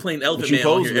to be playing Elephant Man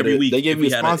on here every week. They gave me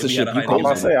a sponsorship. I'm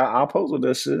about to say, I'll pose with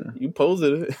that shit. You posed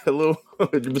it a little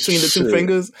between the two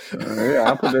fingers. Yeah,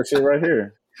 I'll put that shit right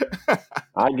here.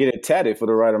 I get it tatted for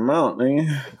the right amount,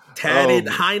 man. Tatted,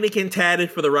 Heineken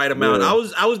tatted for the right amount.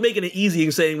 Yeah. I was making it easy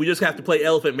and saying we just have to play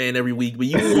Elephant Man every week, but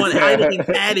you want Heineken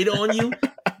tatted on you?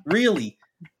 Really?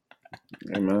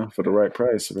 Hey, man, for the right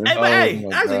price, man. Hey,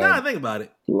 actually, now I think about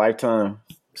it. Lifetime.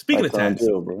 Speaking of tats.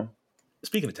 Deal, bro.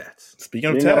 Speaking of tats. You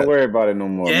ain't gotta worry about it no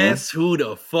more. Guess man. who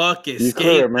the fuck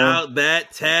escaped out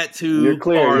that tattoo? You're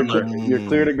clear. You're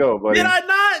clear to go, buddy. Did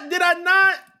I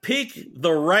not pick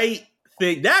the right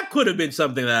thing? That could have been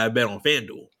something that I bet on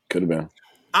FanDuel. Could have been.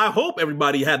 I hope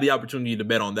everybody had the opportunity to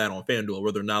bet on that on FanDuel,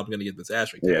 whether or not I'm going to get this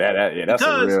asterisk.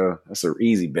 That's an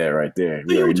easy bet right there.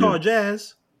 The Utah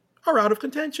Jazz are out of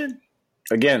contention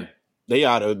again. They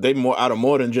out of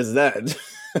more than just that.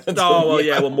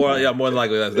 More than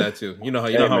likely that's that too. You know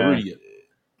how Rudy is.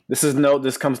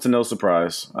 This comes to no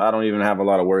surprise. I don't even have a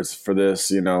lot of words for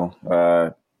this.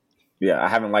 I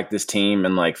haven't liked this team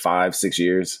in like 5-6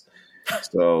 years.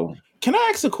 So. Can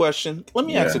I ask a question? Let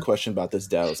me ask a question about this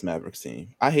Dallas Mavericks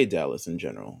team. I hate Dallas in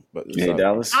general, but you hate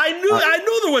Dallas. I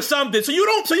knew there was something. So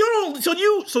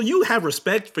you have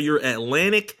respect for your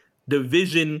Atlantic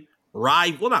Division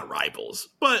not rivals,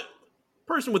 but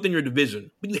person within your division,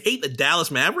 but you hate the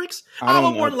Dallas Mavericks?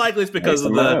 More than likely it's because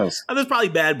of there's probably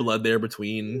bad blood there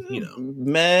between,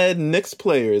 mad Knicks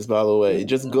players, by the way.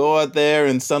 Just go out there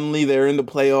and suddenly they're in the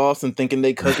playoffs and thinking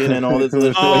they cooking and all this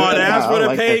other shit. That's where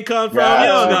the pay comes from. You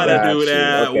don't gotta do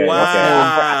that. Okay,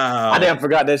 wow. I damn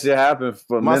forgot that shit happened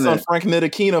for a minute. My son Frank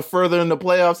Ntilikina further in the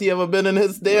playoffs he ever been in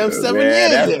his damn 7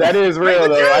 years. That is real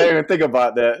though. I didn't even think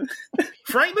about that.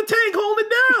 Frank the Tank holding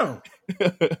it down.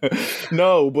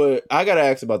 No, but I gotta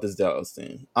ask about this Dallas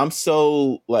team. I'm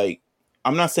so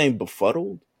I'm not saying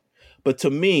befuddled, but to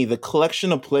me, the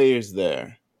collection of players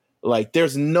there,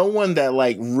 there's no one that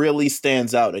really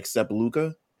stands out except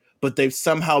Luka, but they've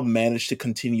somehow managed to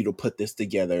continue to put this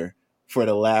together for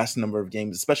the last number of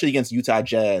games, especially against Utah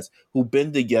Jazz, who've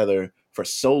been together for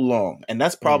so long, and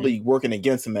that's probably working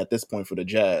against them at this point for the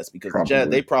Jazz because the Jazz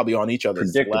they probably on each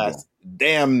other's last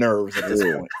damn nerves at this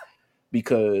point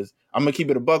because. I'm gonna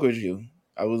keep it a buck with you.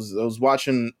 I was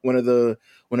watching one of the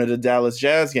Dallas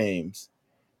Jazz games,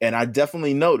 and I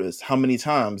definitely noticed how many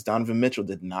times Donovan Mitchell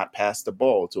did not pass the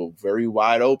ball to a very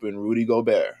wide open Rudy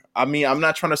Gobert. I mean, I'm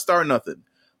not trying to start nothing,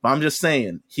 but I'm just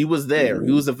saying he was there.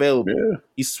 He was available. Yeah.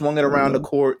 He swung it around the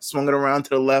court, swung it around to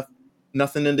the left.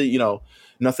 Nothing in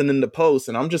the post,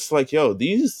 and I'm just like, yo,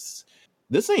 this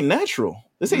ain't natural.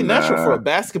 This ain't natural for a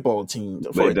basketball team.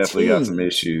 They definitely got some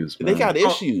issues. Man. They got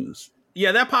issues.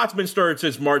 Yeah, that pot's been stirred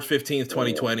since March 15th,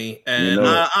 2020. And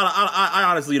I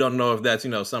honestly don't know if that's,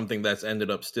 something that's ended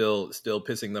up still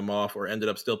pissing them off or ended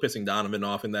up still pissing Donovan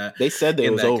off in that. They said they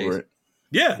was over it.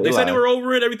 Yeah, they said they were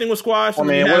over it. Everything was squashed. I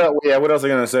mean, what else are they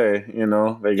going to say?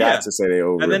 They got to say they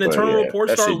over it. And then internal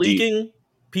reports start leaking. Deep.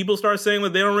 People start saying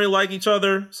that they don't really like each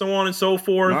other, so on and so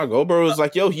forth. Nah, Gobert was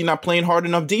like, yo, he's not playing hard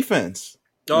enough defense.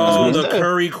 Oh, the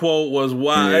Curry quote was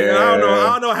wild. Yeah.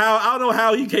 I don't know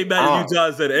how he came back to Utah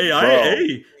and said, "Hey,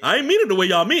 I ain't mean it the way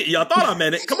y'all mean it. Y'all thought I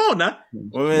meant it. Come on now."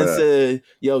 My man said,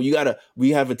 "Yo, we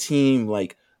have a team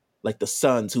like the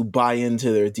Suns who buy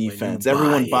into their defense.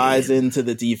 Everyone buys into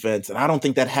the defense, and I don't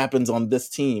think that happens on this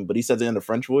team." But he says it in a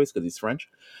French voice because he's French.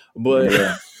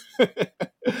 But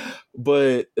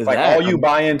but all you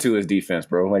buy into is defense,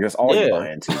 bro. That's all you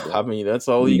buy into. Bro. I mean, that's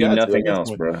all you got. Nothing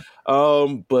else, bro.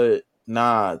 But.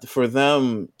 Nah, for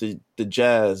them, the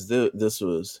Jazz,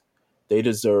 they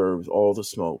deserved all the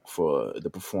smoke for the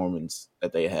performance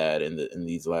that they had in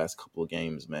these last couple of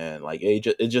games, man.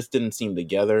 It just didn't seem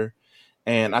together.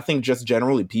 And I think just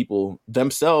generally people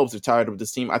themselves are tired of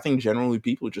this team. I think generally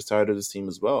people are just tired of this team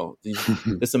as well.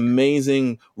 This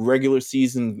amazing regular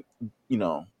season,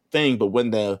 thing. But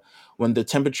when the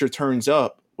temperature turns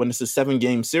up, when it's a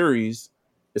 7-game series,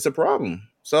 it's a problem.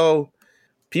 So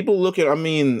people look at,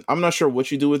 I'm not sure what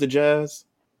you do with the Jazz.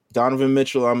 Donovan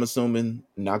Mitchell, I'm assuming,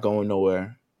 not going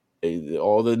nowhere.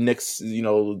 All the Knicks,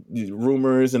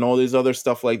 rumors and all this other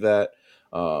stuff like that.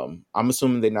 I'm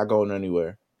assuming they're not going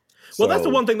anywhere. Well, that's the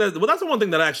one thing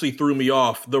that actually threw me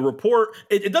off. The report,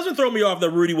 it doesn't throw me off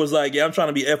that Rudy was like, "Yeah, I'm trying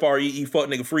to be FREE fuck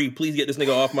nigga free. Please get this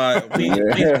nigga off my please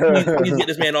get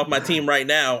this man off my team right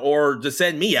now, or just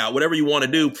send me out. Whatever you want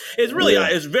to do." It's really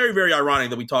it's very, very ironic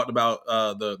that we talked about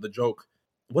the joke.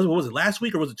 What was it, last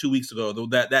week or was it 2 weeks ago?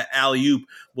 That alley-oop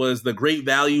was the great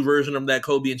value version of that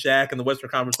Kobe and Shaq in the Western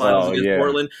Conference Finals against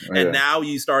Portland. And now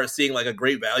you start seeing a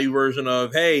great value version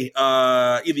of, hey,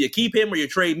 either you keep him or you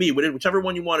trade me, whichever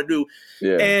one you want to do.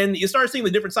 Yeah. And you start seeing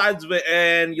the different sides of it,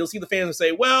 and you'll see the fans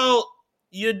say, well,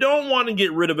 you don't want to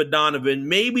get rid of a Donovan.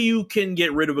 Maybe you can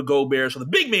get rid of a Gobert. So the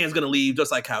big man's going to leave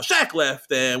just like how Shaq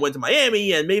left and went to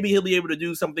Miami. And maybe he'll be able to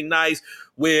do something nice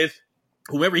with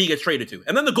whoever he gets traded to.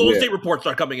 And then the Golden State reports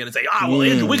start coming in and say,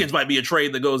 Andrew Wiggins might be a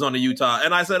trade that goes on to Utah.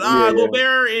 And I said,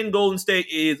 Gobert in Golden State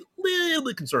is a little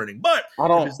bit concerning. But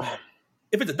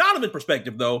if it's a Donovan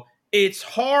perspective, though, it's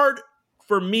hard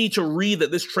for me to read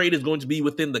that this trade is going to be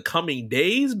within the coming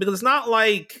days, because it's not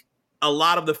like a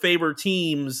lot of the favored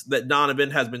teams that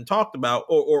Donovan has been talked about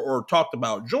or talked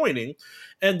about joining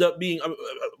end up being,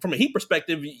 from a Heat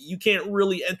perspective, you can't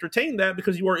really entertain that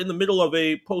because you are in the middle of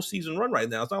a postseason run right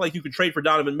now. It's not like you could trade for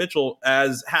Donovan Mitchell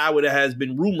as how it has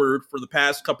been rumored for the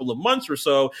past couple of months or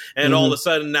so, and all of a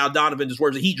sudden now Donovan just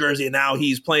wears a Heat jersey and now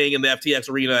he's playing in the FTX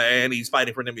arena and he's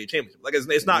fighting for an NBA championship. Like,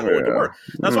 it's not going to work.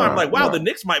 That's why I'm like, wow, the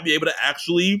Knicks might be able to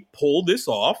actually pull this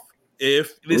off.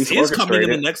 If this is coming in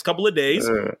the next couple of days,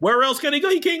 where else can he go?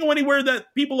 He can't go anywhere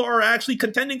that people are actually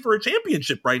contending for a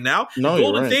championship right now. No,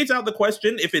 Golden State's out the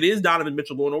question. If it is Donovan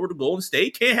Mitchell going over to Golden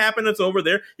State, can't happen. It's over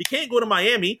there. He can't go to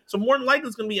Miami. So more than likely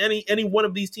it's going to be any one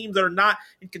of these teams that are not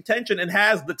in contention and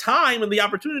has the time and the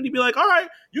opportunity to be like, all right,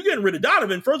 you're getting rid of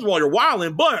Donovan. First of all, you're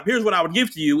wilding, but here's what I would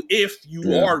give to you if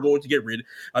you are going to get rid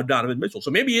of Donovan Mitchell.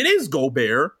 So maybe it is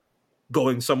Gobert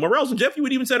going somewhere else. And Jeff, you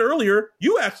had even said earlier,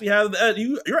 you actually have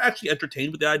you're actually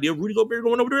entertained with the idea of Rudy Gobert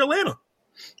going over to Atlanta.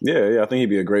 Yeah, I think he'd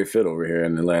be a great fit over here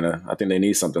in Atlanta. I think they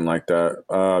need something like that.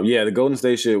 The Golden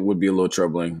State shit would be a little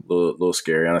troubling, a little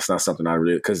scary. And it's not something I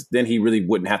really, because then he really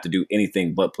wouldn't have to do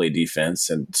anything but play defense.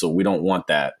 And so we don't want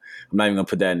that. I'm not even going to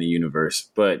put that in the universe.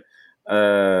 But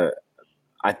I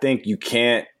think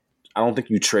I don't think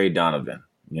you trade Donovan.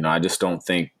 I just don't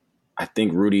think. I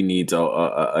think Rudy needs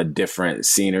a different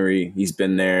scenery. He's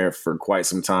been there for quite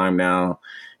some time now.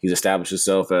 He's established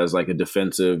himself as like a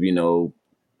defensive,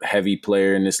 heavy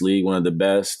player in this league, one of the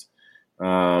best.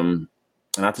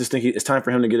 And I just think it's time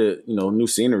for him to get a new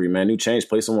scenery, man, new change,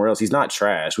 play somewhere else. He's not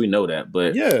trash, we know that,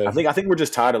 but I think we're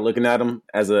just tired of looking at him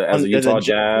as a Utah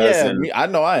Jazz. Yeah, and, I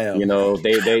know I am.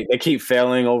 They keep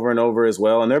failing over and over as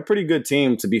well, and they're a pretty good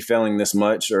team to be failing this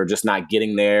much or just not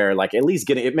getting there. Like at least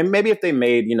getting it. Maybe if they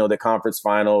made the conference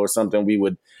final or something, we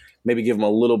would maybe give them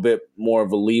a little bit more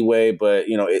of a leeway. But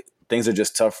things are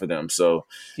just tough for them. So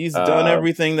he's done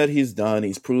everything that he's done.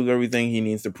 He's proved everything he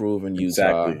needs to prove in Utah.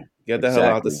 Exactly. Get the hell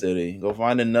out the city. Go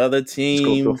find another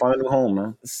team. Go find a home,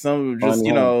 man.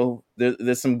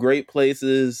 There's some great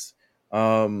places.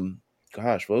 What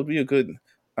would be a good?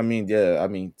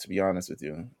 To be honest with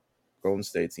you, Golden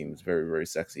State team is very, very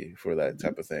sexy for that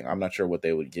type of thing. I'm not sure what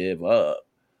they would give up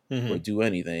or do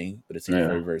anything, but it seems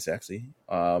very, very sexy.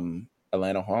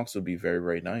 Atlanta Hawks would be very,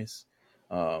 very nice.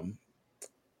 I'm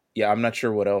not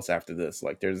sure what else after this.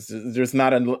 Like, there's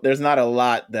not a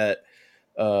lot that.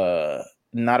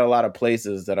 Not a lot of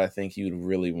places that I think you'd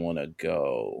really want to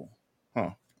go.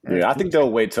 Yeah, I think they'll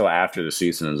wait till after the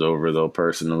season is over, though,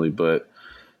 personally. But,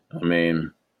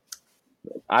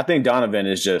 I think Donovan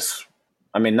is just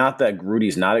not that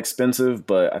Rudy's not expensive,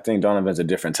 but I think Donovan's a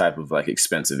different type of,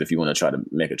 expensive if you want to try to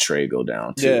make a trade go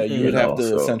down, too. Yeah, you would have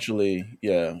to essentially,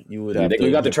 you would have to. You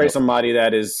got to trade somebody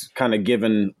that is kind of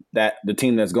given that the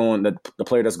team that's going, the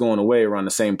player that's going away around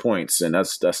the same points, and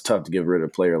that's tough to get rid of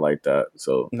a player like that.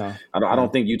 So I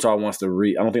don't think Utah wants to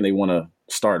I don't think they want to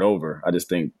start over. I just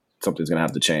think something's going to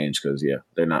have to change because,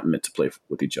 they're not meant to play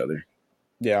with each other.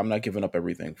 Yeah, I'm not giving up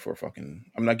everything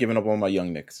I'm not giving up on my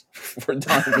young Knicks for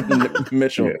Donovan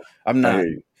Mitchell. Yeah, I'm not.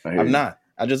 I'm not.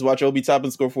 I just watched Obi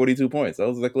Toppin score 42 points. I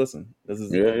was like, listen, this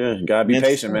is You gotta be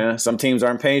patient, man. Some teams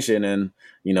aren't patient, and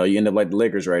you end up like the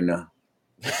Lakers right now.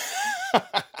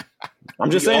 I'm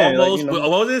just saying. What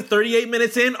was it? 38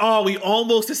 minutes in? Oh, we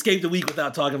almost escaped a week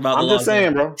without talking about. I'm just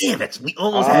saying, bro. Damn it, we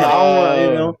almost had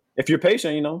it. If you're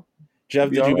patient,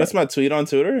 Jeff, did you miss my tweet on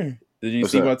Twitter? Did you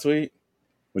see my tweet?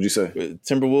 What'd you say?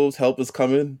 Timberwolves help is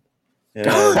coming.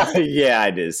 Yeah,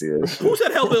 I did see it. Who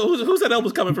said help? Who said help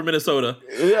was coming from Minnesota?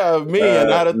 Yeah, me. And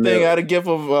I had a thing. I had a gif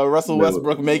of Russell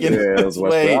Westbrook making his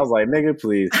way. I was like, nigga,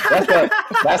 please.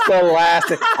 That's the last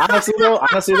thing.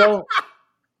 Honestly though,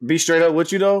 be straight up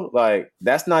with you though. Like,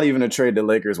 that's not even a trade the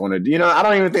Lakers want to. I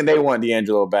don't even think they want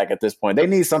D'Angelo back at this point. They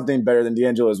need something better than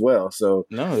D'Angelo as well. So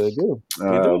no, they do.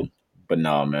 They do. But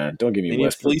no, man, don't give me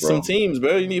Westbrook. You need to fleece some teams,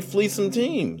 bro. You need to fleece some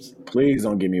teams. Please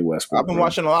don't give me Westbrook. I've been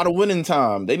watching a lot of Winning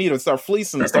Time. They need to start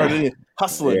fleecing, start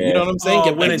hustling. Yeah. You know what I'm saying?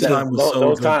 Get Winning Time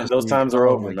was those times are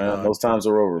over, man. Those times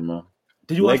are over, man.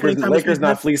 Did you watch Winning Time? Lakers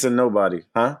not fleecing nobody,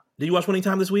 huh? Did you watch Winning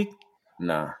Time this week?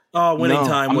 Nah. Oh, Winning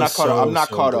Time was I'm not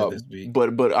caught up.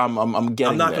 But I'm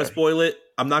getting. I'm not going to spoil it.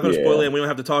 I'm not going to spoil it, and we don't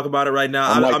have to talk about it right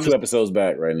now. I'm 2 episodes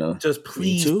back right now. Just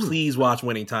please watch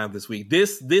Winning Time this week.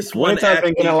 This one Time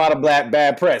been getting a lot of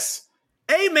bad press.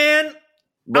 Hey man,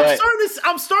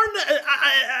 I'm starting to.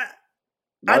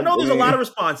 I know there's a lot of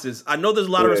responses. I know there's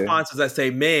a lot of responses that say,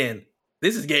 "Man,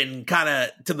 this is getting kind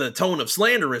of to the tone of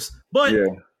slanderous." But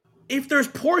if there's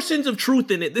portions of truth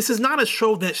in it, this is not a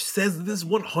show that says this is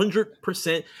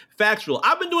 100% factual.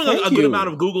 I've been doing a good amount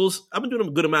of Googles. I've been doing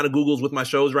a good amount of Googles with my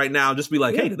shows right now, just to be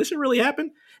like, hey, did this shit really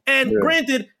happen? And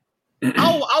granted,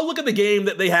 I'll look at the game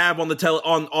that they have on the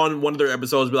on one of their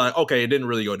episodes, be like, okay, it didn't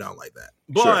really go down like that.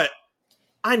 But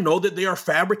I know that they are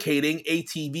fabricating a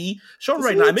TV show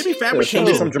right now. Maybe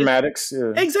fabricating some dramatics.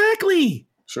 Yeah. Exactly.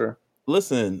 Sure.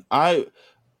 Listen, I'm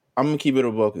gonna keep it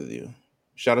a buck with you.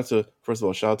 Shout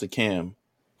out to Cam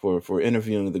for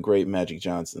interviewing the great Magic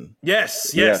Johnson.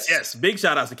 Yes. Big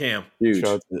shout out to Cam. Huge.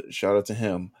 Shout out to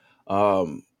him.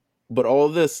 But all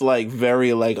this, like,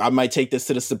 very, like, I might take this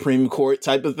to the Supreme Court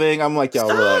type of thing. I'm like, y'all,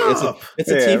 relax. It's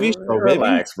a TV show,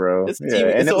 relax, bro. It's a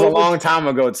TV. And it was a long time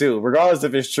ago, too. Regardless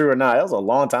if it's true or not, it was a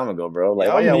long time ago, bro. Like,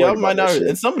 y'all might not,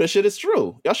 and some of the shit is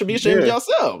true. Y'all should be ashamed of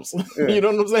yourselves. You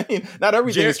know what I'm saying? Not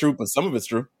everything is true, but some of it's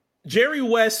true. Jerry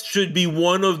West should be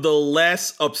one of the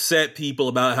less upset people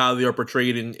about how they are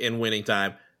portrayed in Winning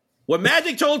Time. What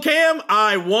Magic told Cam,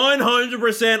 I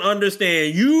 100%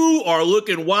 understand. You are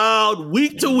looking wild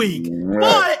week to week.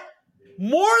 But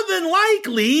more than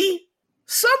likely,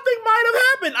 something might have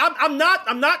happened.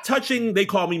 I'm not touching They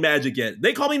Call Me Magic yet.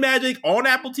 They Call Me Magic on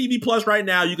Apple TV Plus right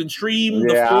now. You can stream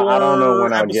the full. I don't know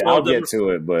when I'll get to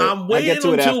it, but I'm waiting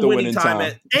until Winning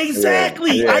Time.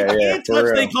 Exactly. I can't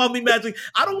touch They Call Me Magic.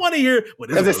 I don't want to hear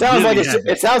because it sounds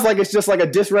like it's just like a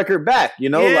diss record back, you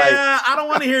know? I don't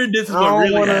want to hear this is what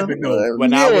really happened.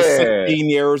 When I was 16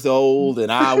 years old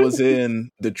and I was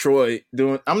in Detroit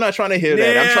I'm not trying to hear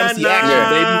that. I'm trying to see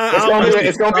action, baby.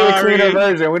 It's gonna be a cleaner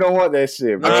version. We don't want that shit.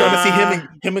 I'm trying to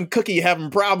see him and Cookie having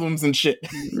problems and shit.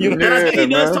 You know, and I think he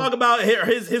does talk about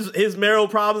his marital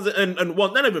problems and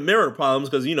well, not even marital problems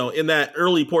because in that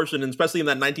early portion, and especially in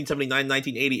that 1979,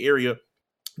 1980 area,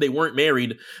 they weren't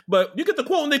married. But you get the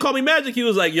quote when They Call Me Magic. He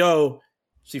was like, "Yo,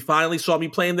 she finally saw me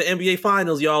playing the NBA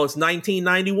Finals, y'all. It's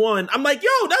 1991." I'm like, "Yo,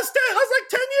 that's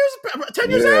like 10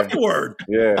 years afterward."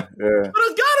 Yeah. But there's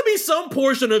got to be some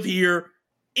portion of here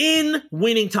in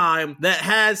Winning Time that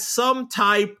has some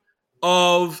type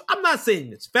of, I'm not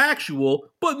saying it's factual,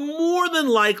 but more than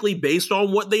likely based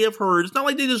on what they have heard. It's not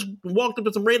like they just walked up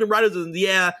to some random writers and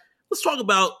let's talk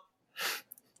about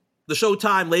the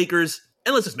Showtime Lakers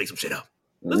and let's just make some shit up.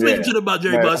 Let's make some shit about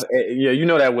Jerry Buss. Yeah, you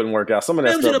know that wouldn't work out. Some of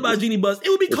that stuff. Shit about Jeannie Buss. It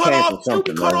would be cut off. It would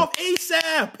be cut off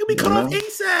ASAP. It would be cut off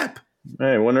ASAP.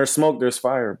 Hey, when there's smoke, there's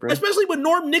fire, bro. Especially with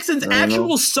Norm Nixon's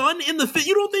actual son in the fit.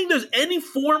 You don't think there's any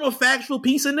form of factual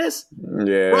piece in this?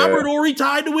 Yeah. Robert Horry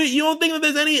tied to it. You don't think that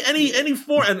there's any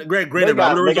form? And granted,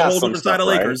 Robert Horry's a whole different side of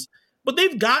Lakers. But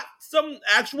they've got some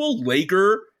actual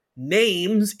Laker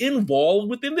names involved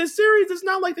within this series. It's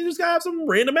not like they just gotta have some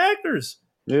random actors.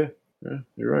 Yeah,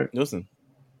 you're right. Listen,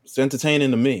 it's entertaining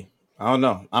to me. I don't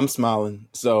know. I'm smiling.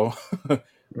 So,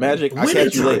 Magic, I'll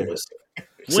catch you later.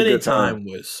 Winning Time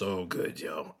was so good,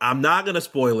 yo. I'm not going to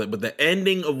spoil it, but the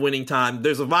ending of Winning Time,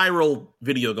 there's a viral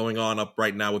video going on up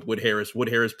right now with Wood Harris. Wood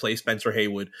Harris plays Spencer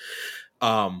Haywood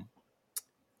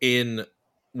in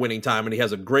Winning Time, and he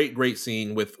has a great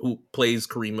scene with who plays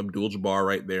Kareem Abdul-Jabbar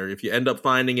right there. If you end up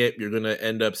finding it, you're going to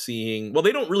end up seeing, well,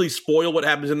 they don't really spoil what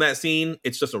happens in that scene.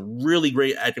 It's just a really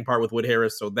great acting part with Wood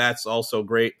Harris, so that's also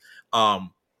great.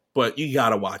 But you got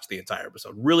to watch the entire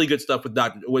episode. Really good stuff with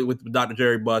Dr.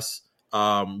 Jerry Buss.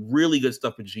 Really good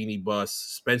stuff with Jeannie Buss,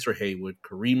 Spencer Haywood,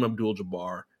 Kareem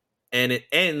Abdul-Jabbar, and it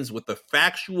ends with the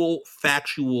factual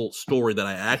story that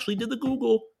I actually did the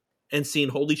Google and seen.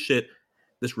 Holy shit,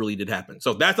 this really did happen.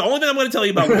 So that's the only thing I'm going to tell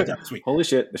you about Winning Time this week. Holy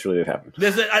shit, this really did happen.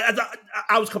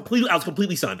 I was completely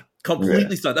stunned.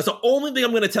 Stunned. That's the only thing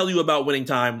I'm going to tell you about Winning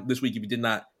Time this week if you did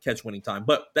not catch Winning Time.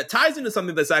 But that ties into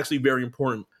something that's actually very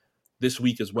important this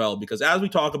week as well, because as we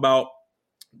talk about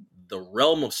the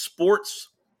realm of sports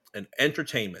and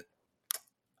entertainment,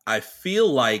 I feel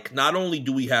like not only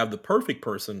do we have the perfect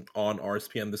person on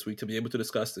RSPN this week to be able to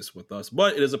discuss this with us,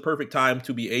 but it is a perfect time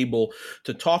to be able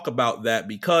to talk about that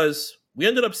because we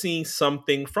ended up seeing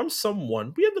something from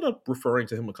someone. We ended up referring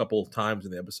to him a couple of times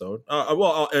in the episode.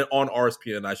 On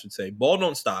RSPN, I should say. Ball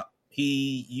Don't Stop.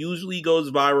 He usually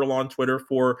goes viral on Twitter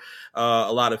for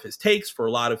a lot of his takes, for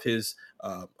a lot of his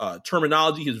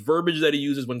terminology, his verbiage that he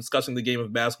uses when discussing the game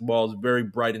of basketball. Is a very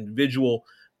bright individual.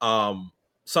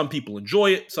 Some people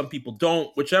enjoy it, some people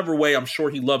don't. Whichever way, I'm sure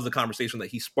he loves the conversation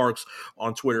that he sparks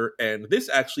on Twitter. And this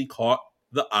actually caught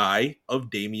the eye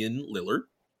of Damian Lillard.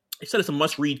 He said it's a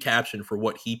must-read caption for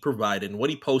what he provided and what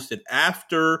he posted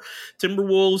after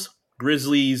Timberwolves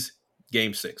Grizzlies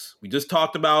Game 6. We just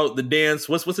talked about the dance.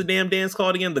 What's the damn dance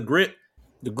called again? The grit?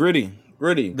 The gritty.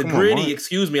 The gritty,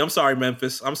 excuse me. I'm sorry,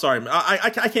 Memphis. I'm sorry. I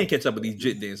can't catch up with these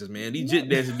jit dances, man. These jit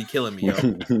dances be killing me, yo.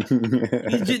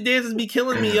 These jit dances be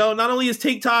killing me, yo. Not only is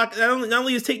TikTok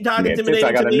intimidating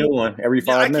TikTok got a new one every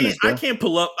 5 minutes. I can't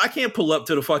pull up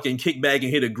to the fucking kickback and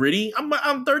hit a gritty.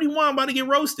 I'm 31. I'm about to get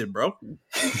roasted, bro.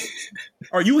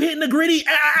 Are you hitting the gritty?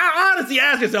 I honestly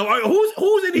ask yourself,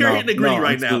 who's in here hitting the gritty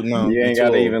right now? You ain't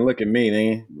gotta even look at me,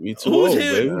 man. Who's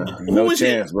hitting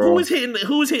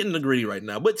the gritty right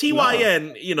now? But TYN,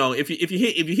 if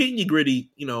you're hitting your gritty,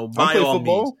 by all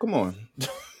means. Come on.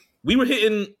 We were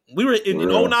in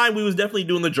 09, we was definitely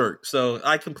doing the jerk. So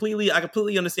I completely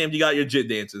understand if you got your jit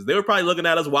dances. They were probably looking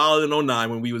at us wilder than 09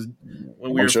 when we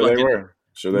were sure fucking, they were.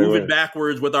 Sure moving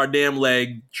backwards with our damn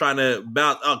leg, trying to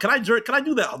bounce. Can I jerk? Can I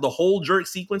do the whole jerk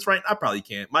sequence right? I probably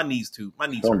can't. My knees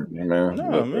hurt.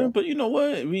 Man. But you know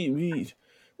what?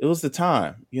 It was the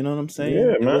time. You know what I'm saying?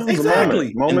 Yeah, man.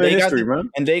 Exactly. Moment of history, man.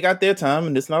 And they got their time,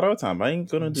 and it's not our time. I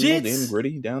ain't gonna do no damn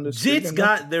gritty down the street. Jits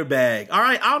got their bag. All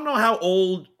right. I don't know how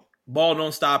old Ball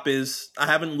Don't Stop is. I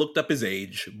haven't looked up his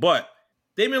age, but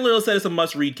Damian Lillard said it's a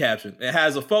must-read caption. It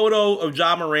has a photo of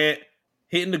Ja Morant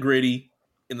hitting the gritty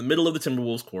in the middle of the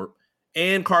Timberwolves court,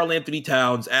 and Karl Anthony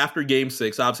Towns after Game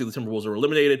 6. Obviously, the Timberwolves are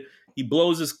eliminated. He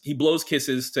blows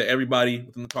kisses to everybody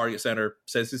within the Target Center,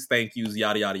 says his thank yous,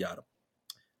 yada, yada, yada.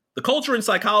 The culture and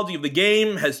psychology of the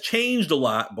game has changed a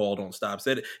lot, Ball Don't Stop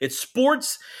said. It's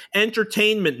sports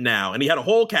entertainment now. And he had a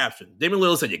whole caption. Damian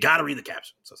Lillard said, you got to read the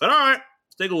caption. So I said, all right,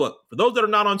 let's take a look. For those that are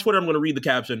not on Twitter, I'm going to read the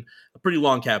caption. A pretty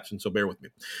long caption, so bear with me.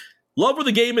 Love where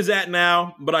the game is at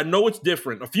now, but I know it's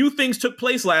different. A few things took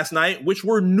place last night, which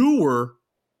were newer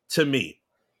to me.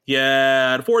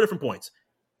 Yeah, 4 different points.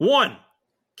 1,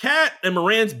 Cat and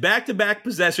Morant's back-to-back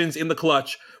possessions in the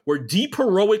clutch were deep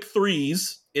heroic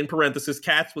threes, in parentheses,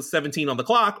 Cats with 17 on the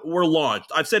clock, were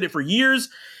launched. I've said it for years.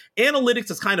 Analytics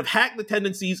has kind of hacked the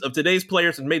tendencies of today's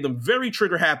players and made them very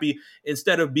trigger-happy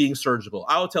instead of being surgical.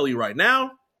 I will tell you right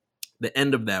now, the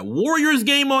end of that Warriors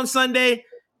game on Sunday,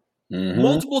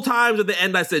 multiple times at the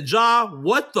end, I said, Ja,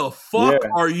 what the fuck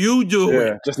are you doing?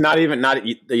 Yeah. Just not even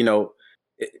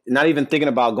thinking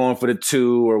about going for the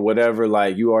 2 or whatever.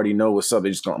 Like, you already know what's up.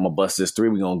 I'm going to bust this 3.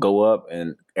 We're going to go up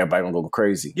and everybody going to go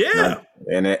crazy. Yeah.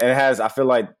 And it has, I feel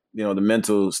like, the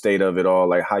mental state of it all,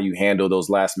 like how you handle those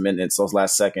last minutes, those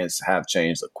last seconds have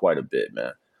changed quite a bit,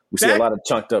 man. We see a lot of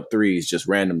chunked up threes just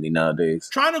randomly nowadays.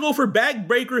 Trying to go for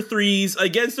backbreaker threes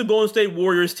against the Golden State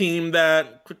Warriors team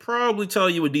that could probably tell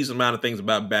you a decent amount of things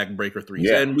about backbreaker threes.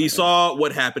 Yeah. And we saw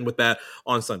what happened with that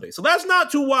on Sunday. So that's not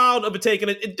too wild of a take.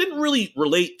 And it didn't really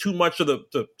relate too much to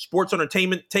the sports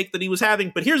entertainment take that he was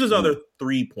having. But here's his other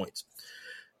 3 points.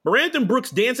 Morant and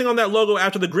Brooks dancing on that logo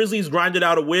after the Grizzlies grinded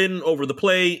out a win over the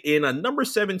play in a number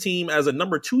 7 team as a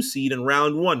number 2 seed in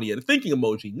round 1. He had a thinking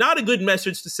emoji. Not a good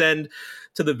message to send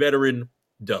to the veteran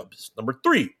Dubs. Number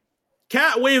 3,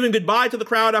 Cat waving goodbye to the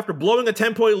crowd after blowing a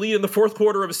 10-point lead in the fourth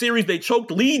quarter of a series they choked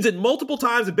leads in multiple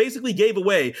times and basically gave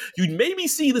away. You'd maybe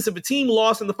see this if a team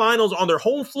lost in the finals on their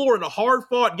home floor in a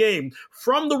hard-fought game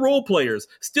from the role players.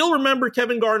 Still remember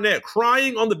Kevin Garnett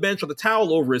crying on the bench with a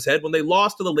towel over his head when they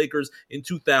lost to the Lakers in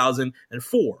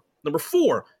 2004. Number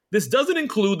 4, this doesn't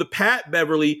include the Pat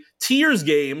Beverly tears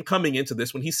game coming into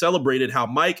this when he celebrated how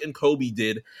Mike and Kobe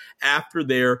did after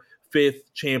their 5th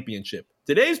championship.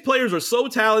 Today's players are so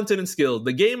talented and skilled.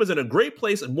 The game is in a great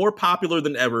place and more popular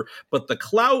than ever, but the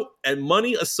clout and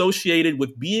money associated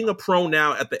with being a pro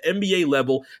now at the NBA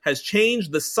level has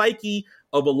changed the psyche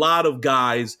of a lot of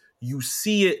guys. You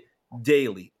see it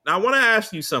daily. Now, I want to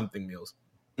ask you something, Meals.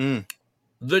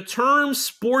 The term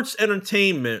sports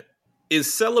entertainment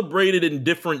is celebrated in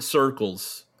different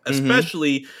circles,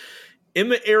 especially in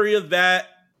the area that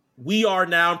we are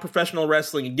now in professional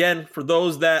wrestling. Again, for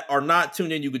those that are not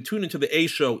tuned in, you can tune into the A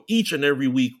Show each and every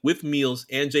week with Meals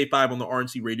and J5 on the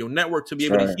RNC Radio Network to be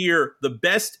able to hear the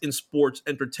best in sports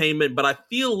entertainment. But I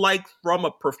feel like from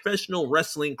a professional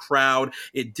wrestling crowd,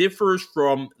 it differs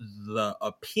from the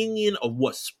opinion of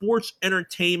what sports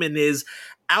entertainment is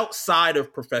outside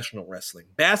of professional wrestling.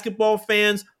 Basketball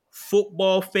fans,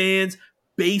 football fans,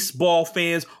 baseball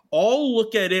fans all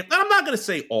look at it, and I'm not going to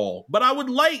say all, but I would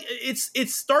like, it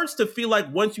starts to feel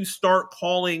like once you start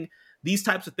calling these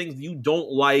types of things you don't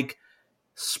like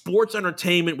sports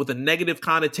entertainment with a negative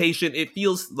connotation, it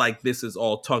feels like this is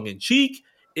all tongue-in-cheek.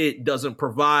 It doesn't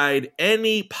provide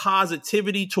any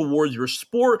positivity towards your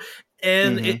sport.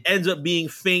 And it ends up being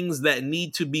things that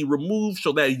need to be removed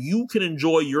so that you can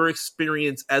enjoy your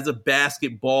experience as a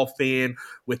basketball fan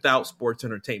without sports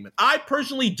entertainment. I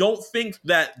personally don't think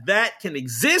that can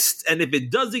exist. And if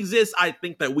it does exist, I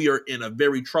think that we are in a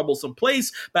very troublesome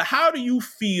place. But how do you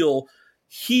feel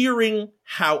hearing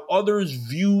how others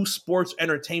view sports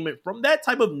entertainment from that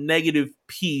type of negative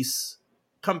piece,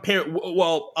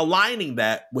 aligning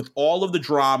that with all of the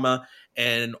drama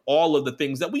and all of the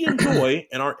things that we enjoy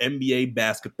in our NBA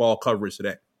basketball coverage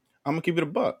today? I'm going to keep it a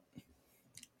buck.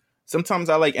 Sometimes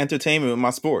I like entertainment with my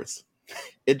sports.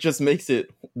 It just makes it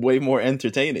way more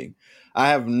entertaining. I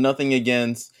have nothing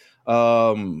against, he has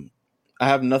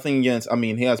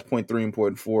 0.3 and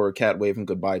 0.4, Cat waving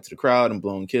goodbye to the crowd and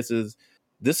blowing kisses.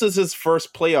 This is his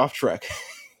first playoff trek,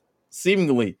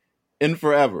 seemingly in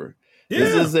forever. Yeah.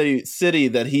 This is a city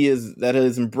that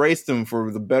has embraced him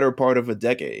for the better part of a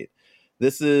decade.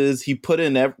 He put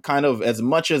in kind of, as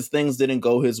much as things didn't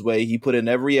go his way, he put in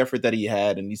every effort that he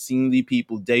had, and he's seen the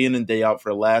people day in and day out for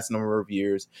the last number of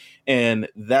years. And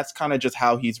that's kind of just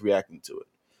how he's reacting to it.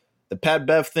 The Pat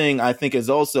Bev thing, I think, is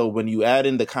also, when you add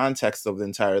in the context of the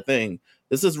entire thing,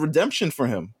 this is redemption for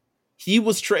him. He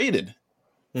was traded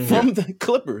from the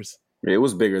Clippers. It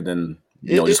was bigger than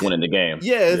just winning the game.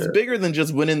 Yeah, it's bigger than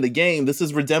just winning the game. This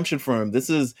is redemption for him.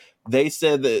 They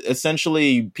said that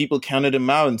essentially people counted him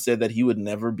out and said that he would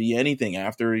never be anything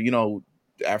after he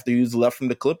was left from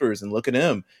the Clippers. And look at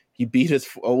him. He beat his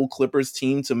old Clippers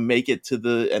team to make it to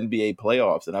the NBA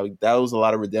playoffs. And that was a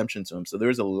lot of redemption to him. So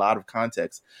there's a lot of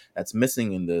context that's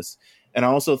missing in this. And I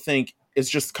also think it's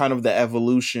just kind of the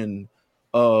evolution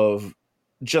of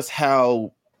just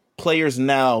how players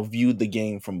now viewed the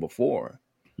game from before.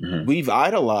 We've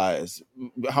idolized.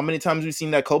 How many times we've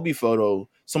seen that Kobe photo?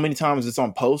 So many times it's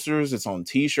on posters, it's on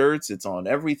T-shirts, it's on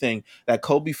everything. That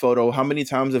Kobe photo, how many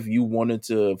times have you wanted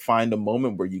to find a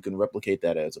moment where you can replicate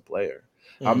that as a player?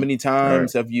 How many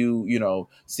times have you,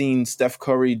 seen Steph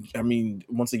Curry,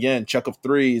 once again, chuck of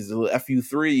threes, the little FU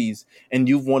threes, and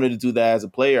you've wanted to do that as a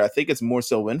player? I think it's more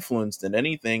so influenced than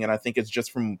anything, and I think it's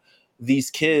just from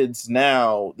these kids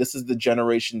now. This is the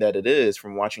generation that it is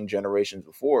from watching generations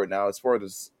before. Now, as far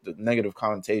as the negative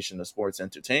connotation of sports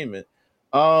entertainment,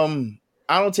 I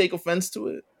don't take offense to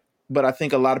it, but I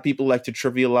think a lot of people like to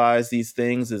trivialize these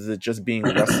things. Is it just being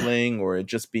wrestling, or it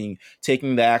just being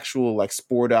taking the actual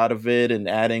sport out of it and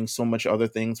adding so much other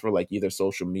things for either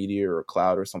social media or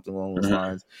cloud or something along those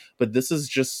lines? But this is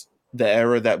just the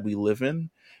era that we live in.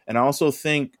 And I also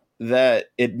think that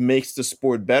it makes the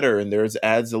sport better, and there's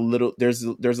a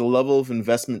level of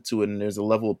investment to it, and there's a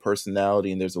level of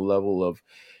personality, and there's a level of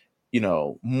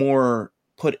more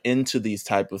put into these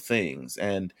type of things.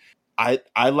 And I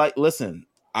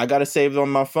gotta save it on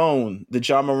my phone, the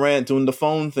Ja Morant doing the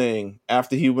phone thing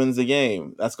after he wins the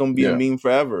game. That's gonna be a meme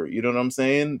forever. You know what I'm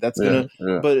saying?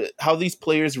 But how these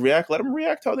players react, let them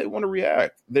react how they want to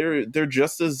react. They're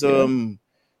just as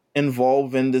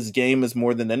involved in this game as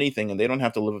more than anything, and they don't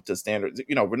have to live up to standards.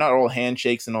 We're not all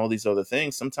handshakes and all these other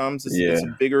things. Sometimes it's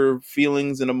bigger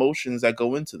feelings and emotions that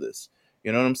go into this.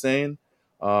 You know what I'm saying?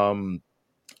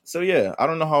 So yeah, I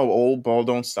don't know how old Ball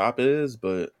Don't Stop is,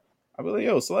 but I'll be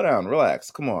like, slow down,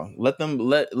 relax, come on. Let them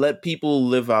let people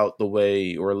live out the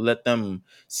way, or let them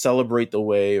celebrate the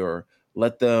way, or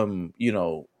let them,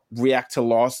 react to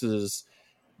losses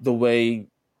the way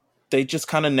they just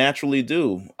kind of naturally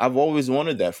do. I've always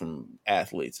wanted that from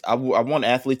athletes. I want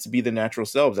athletes to be their natural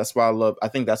selves. That's why I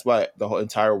think that's why the whole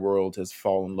entire world has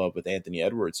fallen in love with Anthony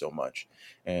Edwards so much.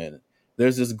 And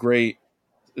there's this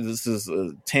is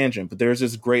a tangent, but there's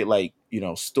this great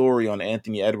story on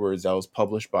Anthony Edwards that was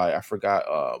published by, I forgot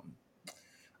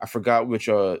which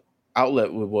outlet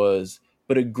it was,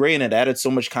 but and it added so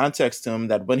much context to him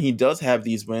that when he does have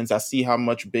these wins, I see how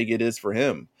much big it is for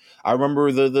him. I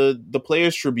remember the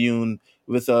Players Tribune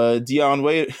with Dion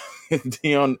Waiters.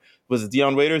 Dion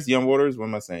Waters? What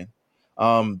am I saying?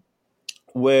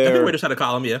 Where I think Waiters had a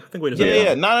column, yeah. I think Waiters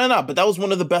had No. But that was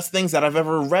one of the best things that I've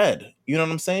ever read. You know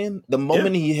what I'm saying? The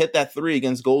moment he hit that three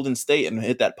against Golden State and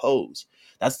hit that pose,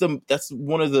 that's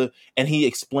one of the, and he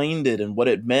explained it and what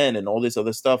it meant and all this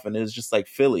other stuff, and it was just like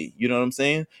Philly. You know what I'm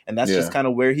saying? And that's just kind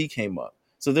of where he came up.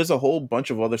 So there's a whole bunch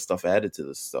of other stuff added to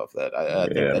this stuff that I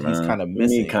think that he's kind of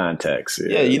missing. You need context.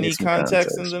 Yeah, you need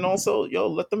context, and then also,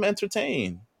 let them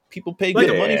entertain. People pay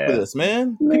good money for this,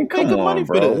 man. People pay good money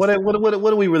for this.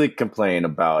 What do we really complain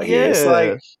about here?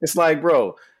 It's like,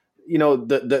 bro,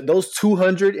 those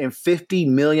 $250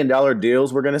 million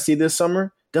deals we're gonna see this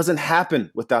summer doesn't happen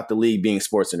without the league being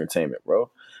sports entertainment, bro.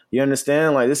 You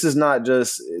understand? This is not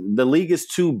just, the league is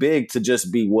too big to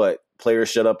just be what players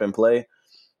shut up and play.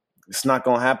 It's not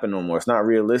going to happen no more. It's not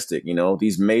realistic. You know,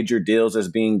 these major deals that's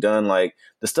being done, like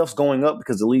the stuff's going up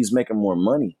because the league's making more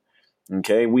money.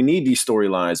 Okay. We need these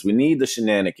storylines. We need the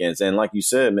shenanigans. And like you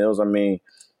said, Mills, I mean,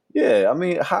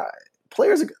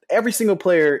 players, every single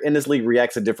player in this league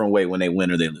reacts a different way when they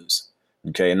win or they lose.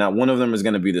 Okay. And not one of them is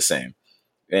going to be the same.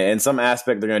 In some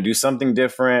aspect, they're going to do something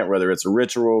different, whether it's a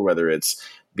ritual, whether it's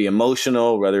be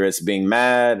emotional, whether it's being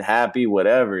mad, happy,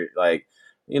 whatever. Like,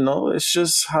 you know, it's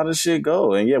just how does shit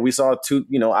go? And yeah, we saw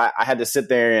I had to sit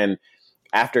there and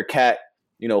after Cat,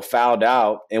 fouled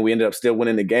out and we ended up still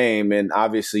winning the game. And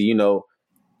obviously,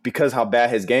 because how bad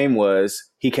his game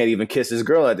was, he can't even kiss his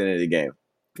girl at the end of the game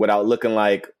without looking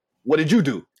like, what did you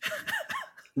do?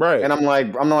 Right. And I'm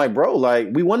like, bro, like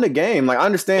we won the game. Like I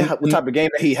understand what type of game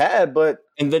that he had, but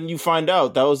and then you find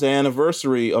out that was the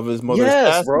anniversary of his mother's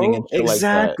passing and shit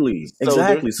exactly. Like that.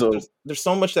 Exactly. So there's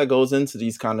so much that goes into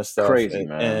these kind of stuff. Crazy,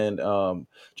 man. And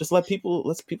just let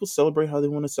people celebrate how they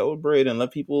want to celebrate and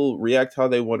let people react how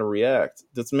they want to react.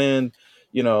 This man,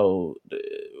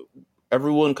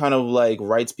 everyone kind of like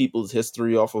writes people's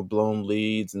history off of blown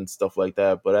leads and stuff like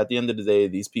that. But at the end of the day,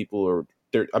 these people are.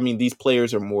 These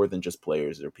players are more than just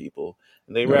players. They're people,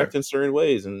 and they react in certain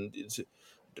ways. And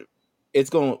it's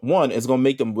going to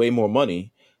make them way more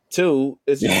money. Two,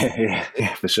 it's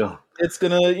for sure. It's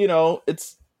gonna,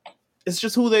 it's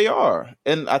just who they are.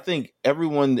 And I think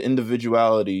everyone's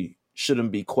individuality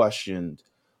shouldn't be questioned,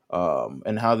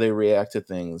 and how they react to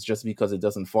things just because it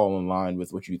doesn't fall in line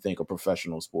with what you think a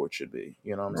professional sport should be.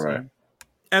 You know what I'm saying?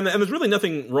 And there's really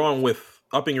nothing wrong with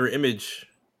upping your image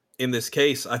in this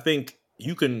case. I think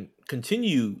you can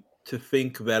continue to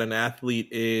think that an athlete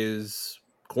is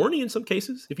corny in some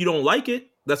cases. If you don't like it,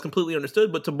 that's completely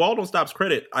understood. But to Ball Don't Stop's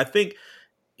credit, I think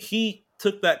he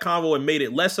took that convo and made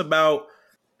it less about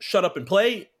shut up and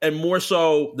play and more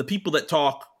so the people that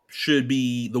talk should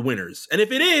be the winners. And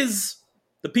if it is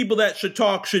the people that should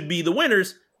talk should be the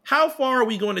winners, how far are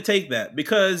we going to take that?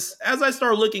 Because as I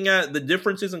start looking at the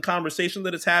differences in conversation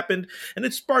that has happened, and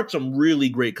it sparked some really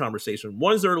great conversation,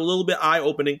 ones that are a little bit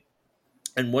eye-opening,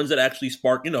 and ones that actually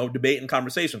spark, debate and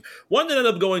conversation. One that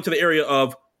ended up going to the area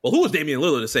of, well, who was Damian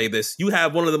Lillard to say this? You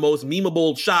have one of the most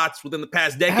memeable shots within the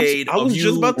past decade. I was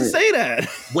just about to say that.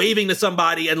 Waving to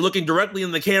somebody and looking directly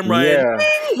in the camera and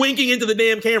winking into the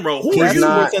damn camera. Who are you?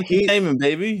 Entertainment,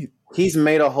 baby. He's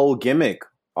made a whole gimmick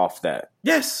off that.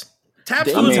 Yes.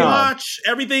 Taps on his watch.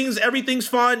 Everything's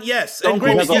fun. Yes. And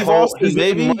he's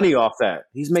made money off that.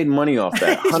 He's made money off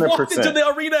that. 100%. He's walked into the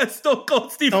arena and Stone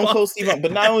Cold Steve Austin.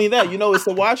 But not only that, it's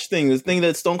a watch thing. The thing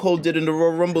that Stone Cold did in the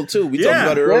Royal Rumble too. We talked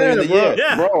about it earlier in the year.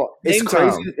 Yeah. Bro, it's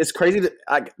crazy. It's crazy.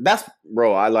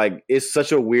 It's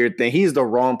such a weird thing. He's the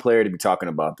wrong player to be talking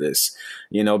about this.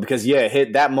 Because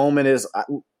that moment is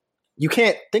you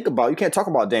can't talk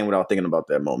about Dame without thinking about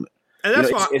that moment. And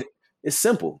that's why it's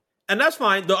simple. And that's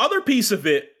fine. The other piece of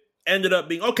it ended up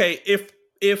being, okay,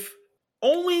 if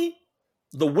only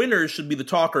the winners should be the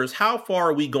talkers, how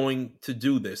far are we going to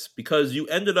do this? Because you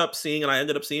ended up seeing, and I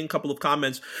ended up seeing a couple of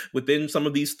comments within some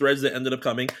of these threads that ended up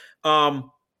coming.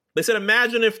 They said,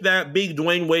 imagine if that big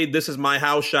Dwayne Wade, this is my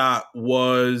house shot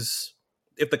was,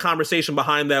 if the conversation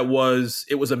behind that was,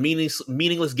 it was a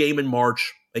meaningless game in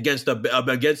March against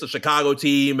a Chicago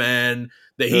team and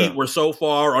the Heat were so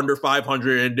far under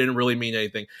 500 and didn't really mean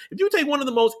anything. If you take one of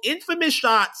the most infamous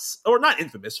shots, or not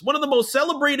infamous, one of the most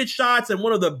celebrated shots and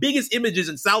one of the biggest images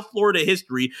in South Florida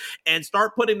history and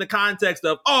start putting the context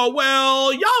of, oh,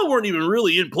 well, y'all weren't even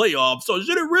really in playoffs, so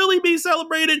should it really be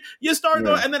celebrated? You start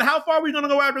going, and then how far are we going to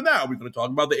go after that? Are we going to talk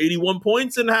about the 81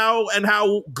 points and how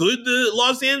good the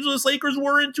Los Angeles Lakers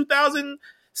were in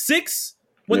 2006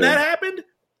 when that happened?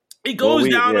 It goes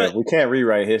down. We can't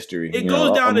rewrite history. It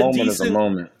goes down a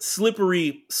decent,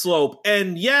 slippery slope.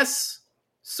 And yes,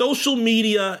 social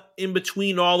media in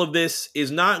between all of this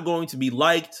is not going to be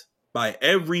liked by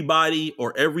everybody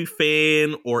or every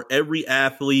fan or every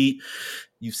athlete.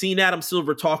 You've seen Adam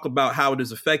Silver talk about how it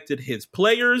has affected his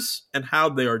players and how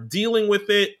they are dealing with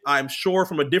it. I'm sure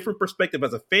from a different perspective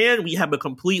as a fan, we have a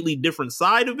completely different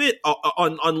side of it,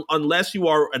 unless you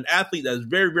are an athlete that is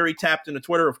very, very tapped into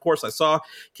Twitter. Of course, I saw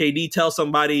KD tell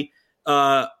somebody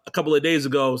a couple of days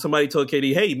ago, somebody told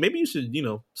KD, hey, maybe you should,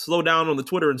 slow down on the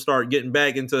Twitter and start getting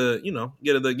back into,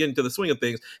 get into the swing of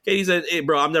things. KD said, hey,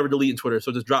 bro, I'm never deleting Twitter,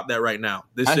 so just drop that right now.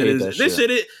 This shit is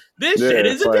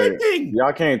addicting.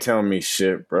 Y'all can't tell me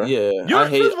shit, bro. Yeah.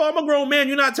 First of all, I'm a grown man.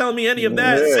 You're not telling me any of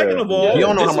that. Yeah. Second of all, you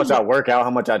don't know how much I work out, how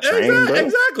much I train, bro.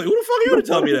 Exactly. Who the fuck are you to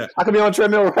tell me that? I could be on a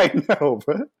treadmill right now,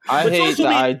 bro. I hate the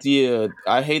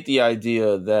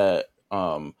idea that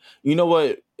You know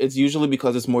what? It's usually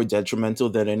because it's more detrimental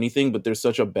than anything, but there's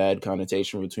such a bad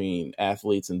connotation between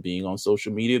athletes and being on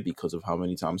social media because of how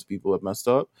many times people have messed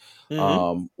up,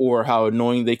 or how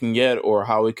annoying they can get, or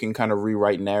how it can kind of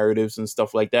rewrite narratives and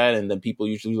stuff like that. And then people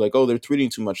usually like, oh, they're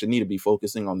tweeting too much. They need to be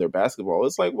focusing on their basketball.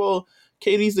 It's like, well,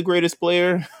 KD's the greatest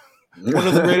player, one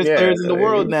of the greatest players in the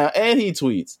world now, and he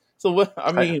tweets. So what?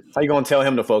 I mean, how you gonna tell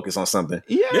him to focus on something?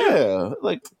 Yeah.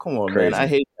 Like, come on, man. I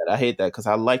hate that because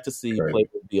I like to see players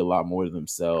be a lot more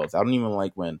themselves. I don't even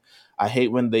like I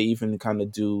hate when they even kind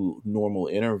of do normal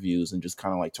interviews and just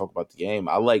kind of like talk about the game.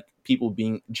 I like people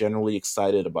being generally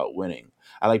excited about winning.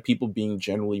 I like people being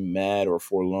generally mad or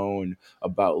forlorn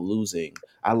about losing.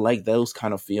 I like those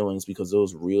kind of feelings because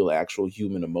those real, actual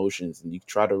human emotions. And you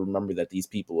try to remember that these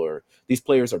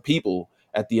players are people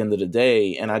at the end of the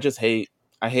day. And I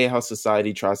hate how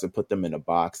society tries to put them in a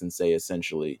box and say,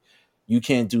 essentially, you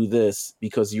can't do this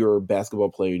because you're a basketball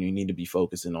player and you need to be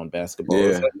focusing on basketball.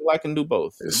 Yeah. Like, well, I can do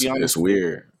both. It's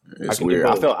weird. It's weird.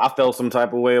 I felt some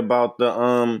type of way about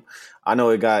the I know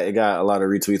it got a lot of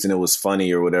retweets and it was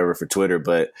funny or whatever for Twitter,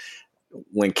 but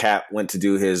when Cap went to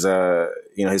do his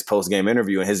his post game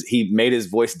interview and he made his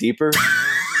voice deeper,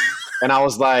 and I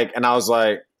was like,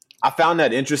 I found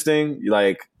that interesting,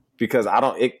 like. Because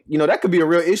that could be a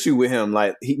real issue with him.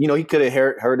 Like, he could have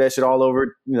heard that shit all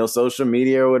over, social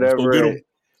media or whatever.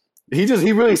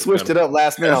 He really switched it up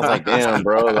last minute. I was like, damn,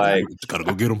 bro. Like, just gotta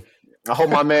go get him. I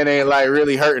hope my man ain't like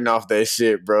really hurting off that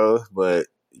shit, bro. But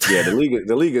yeah,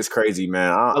 the league is crazy,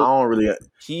 man. I don't really.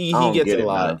 He gets a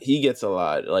lot. Man. He gets a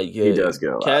lot. Like he does get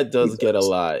a lot. Cat does get a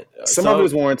lot. Some of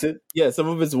it's warranted. Yeah, some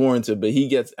of it's warranted, but he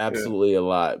gets absolutely a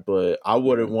lot. But I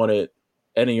wouldn't want it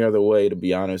any other way, to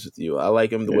be honest with you. I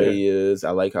like him the way he is.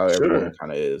 I like how everyone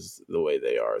kind of is the way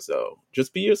they are. So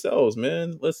just be yourselves,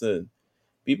 man. Listen,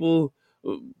 people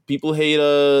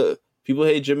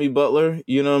hate Jimmy Butler.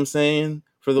 You know what I'm saying?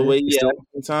 For the way he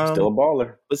acts time, still a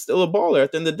baller, but still a baller.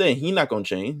 At the end of the day, he's not gonna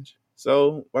change.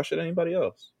 So why should anybody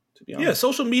else? To be honest, yeah,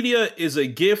 social media is a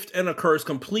gift and a curse,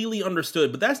 completely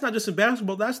understood. But that's not just in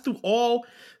basketball. That's through all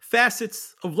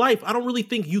facets of life. I don't really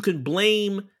think you can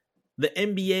blame the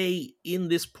NBA in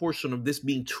this portion of this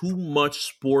being too much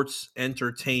sports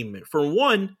entertainment. For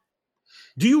one,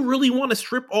 do you really want to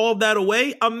strip all of that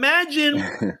away? Imagine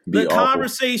the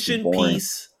conversation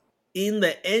piece in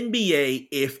the NBA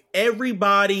if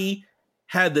everybody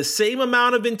had the same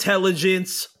amount of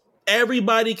intelligence.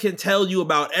 Everybody can tell you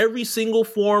about every single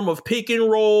form of pick and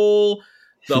roll,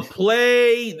 the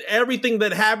play, everything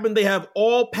that happened. They have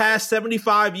all past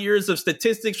 75 years of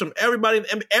statistics from everybody.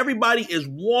 And everybody is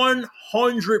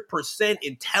 100%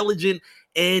 intelligent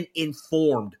and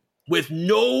informed with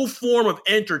no form of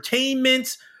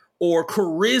entertainment or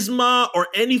charisma or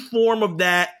any form of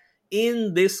that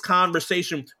in this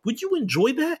conversation. Would you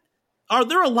enjoy that? Are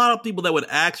there a lot of people that would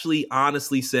actually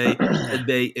honestly say that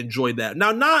they enjoy that?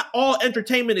 Now, not all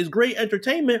entertainment is great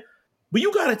entertainment, but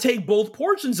you got to take both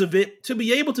portions of it to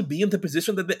be able to be in the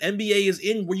position that the NBA is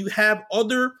in, where you have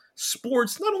other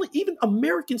sports, not only even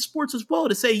American sports as well,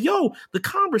 to say, yo, the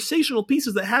conversational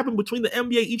pieces that happen between the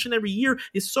NBA each and every year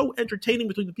is so entertaining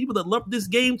between the people that love this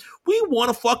game. We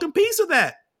want a fucking piece of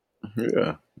that.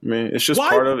 Yeah. I mean, it's just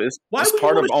part of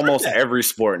almost every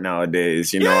sport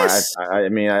nowadays. Yes. I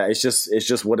mean, it's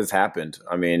just what has happened.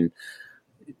 I mean,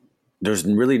 there's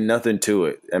really nothing to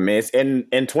it. I mean, it's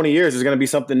in 20 years, there's going to be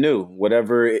something new.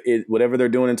 Whatever they're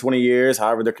doing in 20 years,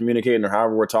 however they're communicating or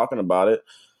however we're talking about it,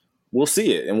 we'll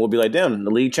see it and we'll be like, damn,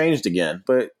 the league changed again.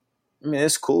 But I mean,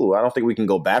 it's cool. I don't think we can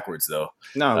go backwards though.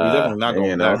 No, we're definitely not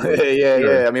going backwards.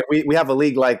 Yeah. I mean, we have a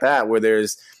league like that where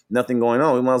there's nothing going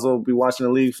on. We might as well be watching a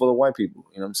league full of white people.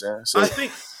 You know what I'm saying? So, I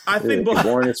think both,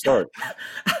 boring as fuck.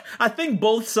 I think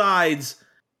both sides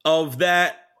of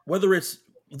that, whether it's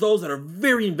those that are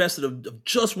very invested of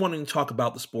just wanting to talk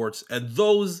about the sports and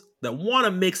those that want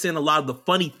to mix in a lot of the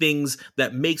funny things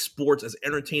that make sports as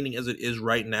entertaining as it is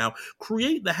right now,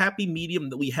 create the happy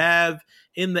medium that we have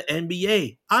in the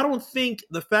NBA. I don't think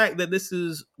the fact that this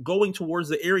is going towards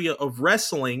the area of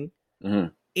wrestling,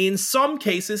 in some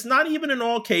cases, not even in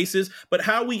all cases, but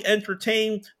how we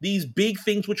entertain these big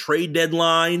things with trade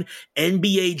deadline,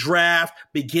 NBA draft,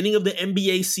 beginning of the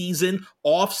NBA season,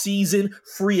 off season,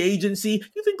 free agency.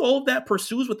 You think all of that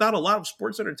pursues without a lot of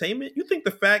sports entertainment? You think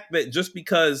the fact that just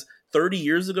because 30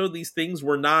 years ago these things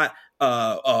were not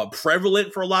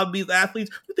prevalent for a lot of these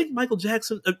athletes, you think Michael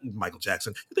Jordan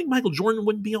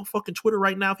wouldn't be on fucking Twitter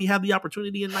right now if he had the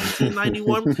opportunity in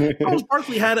 1991? Charles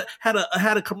Barkley had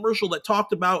a commercial that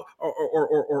talked about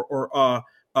or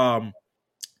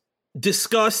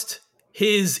discussed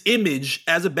his image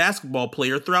as a basketball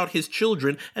player throughout his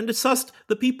children and discussed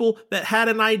the people that had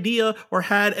an idea or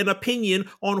had an opinion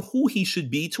on who he should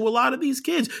be to a lot of these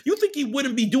kids. You think he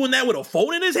wouldn't be doing that with a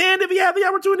phone in his hand if he had the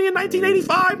opportunity in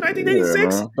 1985,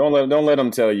 1986? Yeah, don't let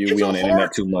them tell you we on the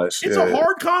internet too much. It's a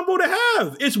hard combo to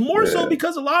have. It's more so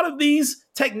because a lot of these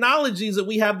technologies that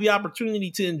we have the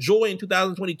opportunity to enjoy in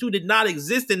 2022 did not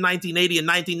exist in 1980 and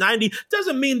 1990.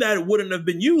 Doesn't mean that it wouldn't have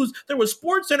been used. There was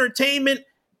sports entertainment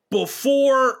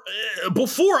before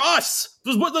us.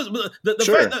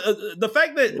 The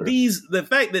fact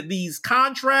that these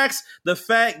contracts, the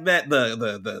fact that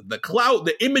the clout,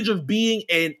 the image of being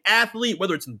an athlete,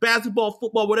 whether it's in basketball,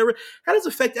 football, whatever, how does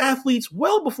it affect athletes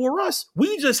well before us?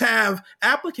 We just have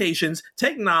applications,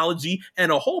 technology,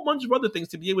 and a whole bunch of other things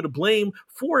to be able to blame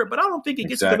for it. But I don't think it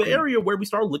gets to the area where we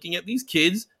start looking at these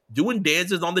kids doing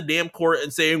dances on the damn court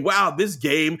and saying, wow, this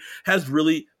game has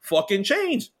really fucking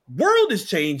changed. World is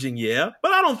changing, yeah,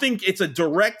 but I don't think it's a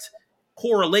direct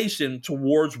correlation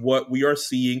towards what we are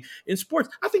seeing in sports.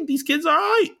 I think these kids are all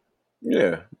right.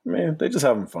 Yeah, man, they just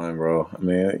having fun, bro. I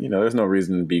mean, there's no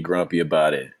reason to be grumpy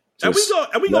about it. Just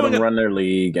let them run their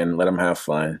league and let them have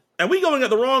fun. And we going at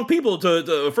the wrong people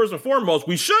to first and foremost.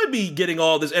 We should be getting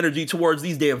all this energy towards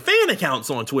these damn fan accounts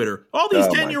on Twitter. All these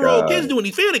 10-year-old kids doing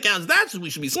these fan accounts, that's what we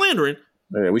should be slandering.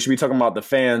 Yeah, we should be talking about the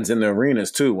fans in the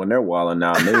arenas too when they're wilding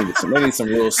out. They need some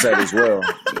real set as well.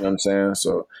 You know what I'm saying?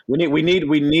 So we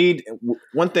need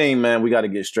one thing, man. We got to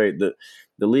get straight. The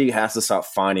league has to stop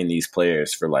finding these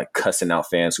players for like cussing out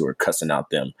fans who are cussing out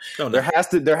them. Oh, no.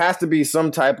 There has to be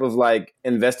some type of like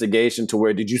investigation to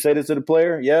where, did you say this to the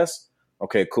player? Yes.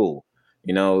 Okay, cool.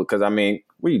 Because I mean,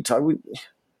 $20,000,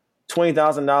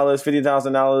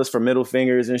 $50,000 for middle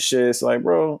fingers and shit. It's like,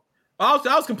 bro. I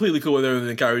was completely cool with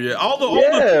everything Kyrie did. All the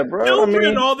children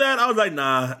and all that, I was like,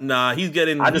 nah, he's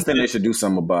getting... I just think they should do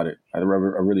something about it. I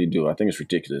really do. I think it's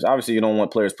ridiculous. Obviously, you don't want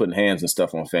players putting hands and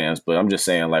stuff on fans, but I'm just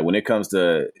saying, like, when it comes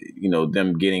to,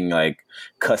 them getting, like,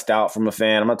 cussed out from a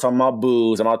fan, I'm not talking about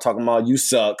boos, I'm not talking about you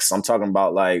sucks, I'm talking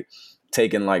about, like,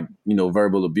 taking, like,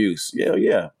 verbal abuse.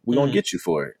 Yeah, we're going to get you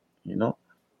for it,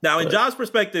 Now, in John's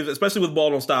perspective, especially with Ball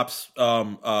Don't Stop's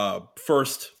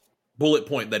first bullet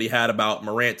point that he had about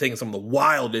Morant taking some of the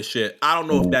wildest shit, I don't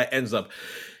know if that ends up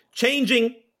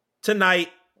changing tonight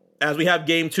as we have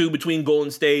game 2 between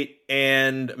Golden State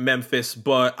and Memphis.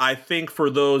 But I think for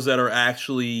those that are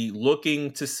actually looking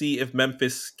to see if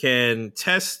Memphis can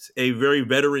test a very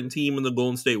veteran team in the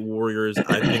Golden State Warriors,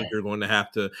 I think you're going to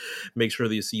have to make sure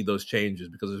that you see those changes,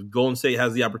 because if Golden State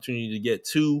has the opportunity to get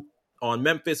 2 on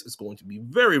Memphis, it's going to be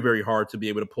very, very hard to be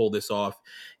able to pull this off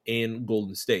in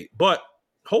Golden State. But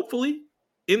hopefully,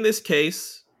 in this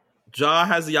case, Ja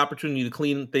has the opportunity to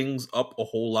clean things up a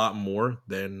whole lot more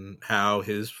than how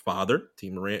his father,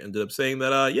 T. Morant, ended up saying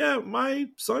that, my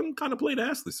son kind of played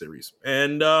ass this series.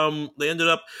 And they ended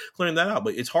up clearing that out.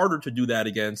 But it's harder to do that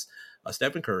against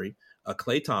Stephen Curry,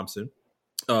 Klay Thompson,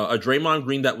 a Draymond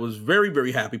Green that was very,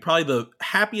 very happy. Probably the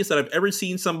happiest that I've ever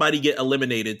seen somebody get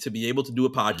eliminated to be able to do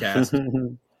a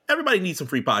podcast. Everybody needs some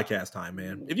free podcast time,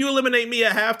 man. If you eliminate me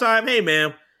at halftime, hey,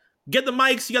 man, get the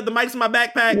mics. You got the mics in my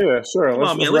backpack. Yeah, sure. Come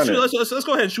on, man. Let's go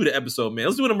ahead and shoot an episode, man.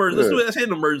 Let's do an emergency. Let's hit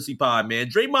an emergency pod, man.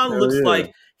 Draymond looks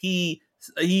like he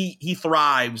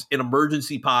thrives in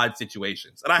emergency pod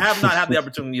situations, and I have not had the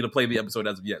opportunity to play the episode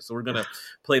as of yet. So we're gonna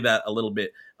play that a little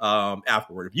bit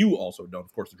afterward. If you also don't,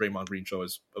 of course, the Draymond Green Show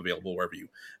is available wherever you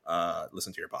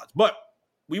listen to your pods. But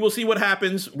we will see what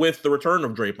happens with the return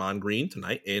of Draymond Green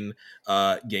tonight in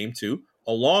Game 2,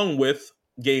 along with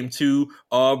Game 2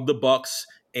 of the Bucks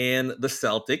and the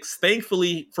Celtics.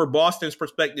 Thankfully, for Boston's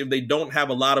perspective, they don't have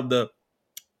a lot of the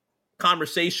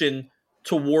conversation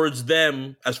towards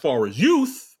them as far as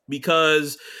youth,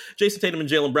 because Jason Tatum and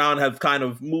Jaylen Brown have kind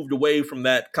of moved away from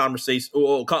that conversation,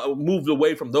 or moved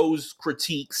away from those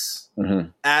critiques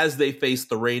as they face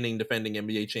the reigning defending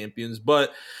NBA champions.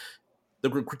 But the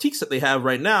critiques that they have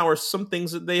right now are some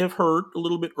things that they have heard a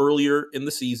little bit earlier in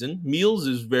the season. Meals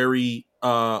is very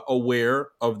aware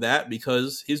of that,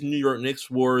 because his New York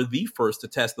Knicks were the first to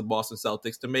test the Boston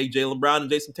Celtics to make Jaylen Brown and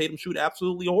Jason Tatum shoot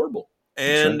absolutely horrible.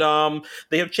 And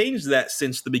they have changed that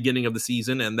since the beginning of the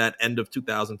season and that end of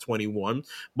 2021.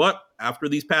 But after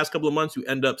these past couple of months, you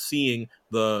end up seeing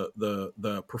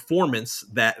the performance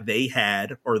that they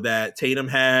had, or that Tatum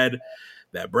had,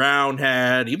 that Brown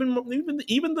had, even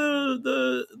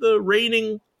the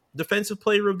reigning defensive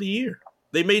player of the year.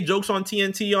 They made jokes on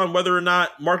TNT on whether or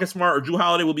not Marcus Smart or Jrue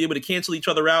Holiday will be able to cancel each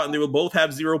other out, and they will both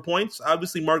have 0 points.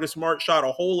 Obviously, Marcus Smart shot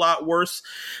a whole lot worse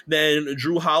than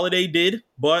Jrue Holiday did,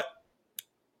 but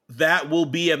that will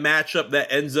be a matchup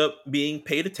that ends up being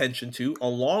paid attention to,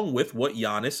 along with what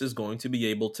Giannis is going to be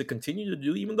able to continue to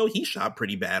do, even though he shot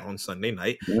pretty bad on Sunday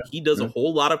night. Yeah. He does a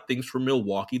whole lot of things for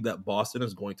Milwaukee that Boston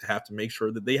is going to have to make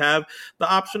sure that they have the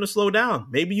option to slow down.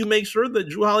 Maybe you make sure that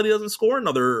Jrue Holiday doesn't score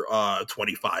another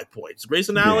 25 points.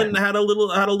 Grayson Allen had a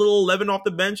little 11 off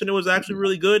the bench, and it was actually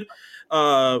really good.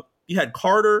 You had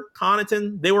Carter,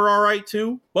 Connaughton. They were all right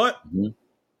too. But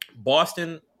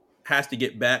Boston has to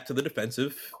get back to the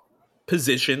defensive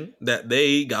position that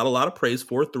they got a lot of praise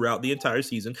for throughout the entire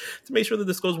season to make sure that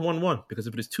this goes 1-1. Because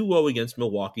if it is 2-0 against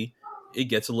Milwaukee, it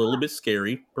gets a little bit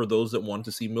scary for those that want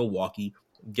to see Milwaukee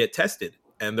get tested.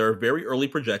 And there are very early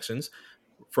projections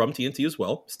from TNT as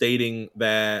well, stating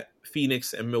that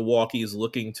Phoenix and Milwaukee is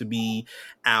looking to be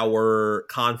our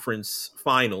conference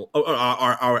final,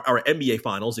 our NBA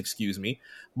finals, excuse me,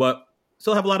 but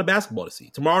still have a lot of basketball to see.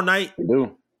 Tomorrow night,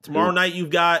 you've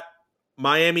got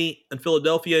Miami and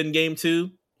Philadelphia in game 2.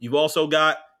 You've also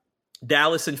got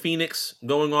Dallas and Phoenix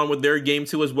going on with their game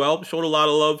 2 as well. Showed a lot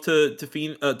of love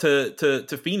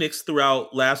to Phoenix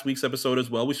throughout last week's episode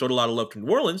as well. We showed a lot of love to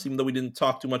New Orleans, even though we didn't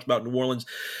talk too much about New Orleans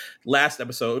last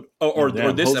episode or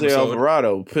this Jose episode.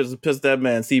 Alvarado pissed that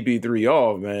man CP3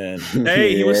 off, man.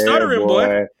 Hey, he was stuttering,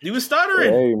 boy. He was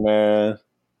stuttering. Hey, man.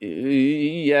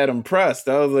 He had him pressed.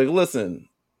 I was like, listen,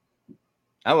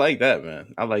 I like that,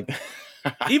 man. I like that.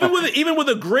 even with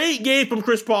a great game from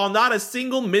Chris Paul, not a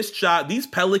single missed shot. These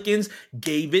Pelicans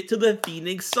gave it to the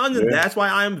Phoenix Suns, and that's why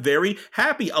I am very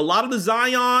happy. A lot of the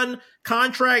Zion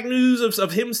contract news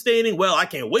of him stating, "Well, I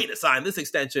can't wait to sign this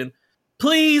extension."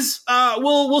 Please,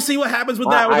 we'll see what happens with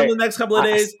that within the next couple of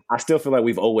days. I still feel like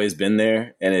we've always been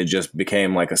there, and it just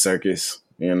became like a circus.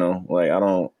 You know, like I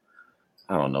don't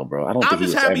know, bro. I'm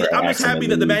just happy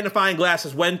that the magnifying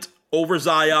glasses went over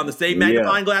Zion. The same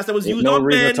magnifying glass that was used on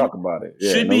Ben to talk about it.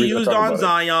 should be used on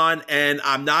Zion. And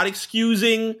I'm not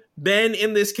excusing Ben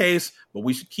in this case, but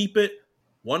we should keep it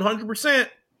 100%.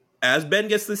 As Ben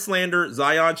gets this slander,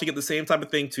 Zion should get the same type of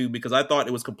thing too, because I thought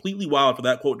it was completely wild for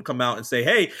that quote to come out and say,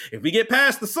 hey, if we get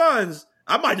past the Suns,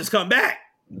 I might just come back.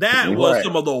 That was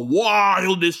some of the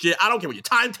wildest shit. I don't care what your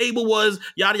timetable was,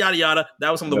 yada, yada, yada. That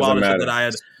was some of the wildest shit that I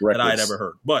had ever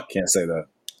heard. But can't say that.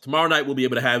 Tomorrow night, we'll be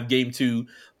able to have game 2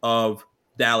 of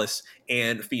Dallas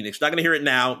and Phoenix. Not going to hear it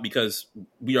now because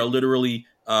we are literally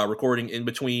recording in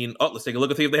between. Oh, let's take a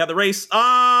look and see if they have the race. Oh,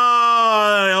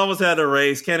 I almost had a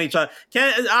race.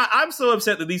 I'm so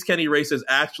upset that these Kenny races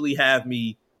actually have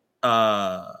me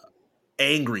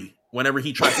angry whenever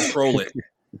he tries to troll it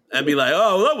and be like,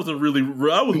 oh, I wasn't really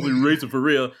racing for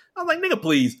real. I was like, nigga,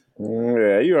 please.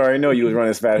 Yeah, you already know you was running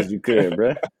as fast as you could,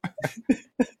 bro.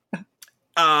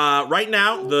 Right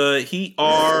now, the Heat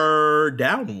are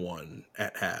down 1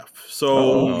 at half.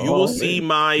 So you will see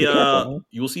my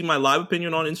live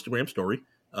opinion on Instagram story.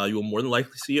 You will more than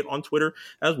likely see it on Twitter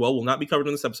as well. Will not be covered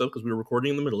in this episode because we were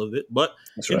recording in the middle of it. But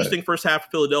interesting first half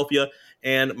for Philadelphia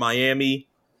and Miami.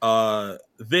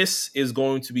 This is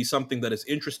going to be something that is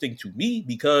interesting to me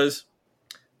because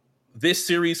this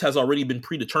series has already been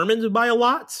predetermined by a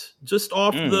lot, just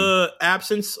off the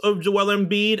absence of Joel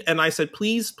Embiid. And I said,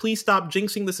 please stop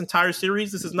jinxing this entire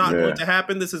series. This is not going to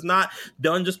happen. This is not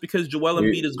done just because Joel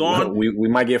Embiid is gone. We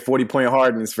might get 40-point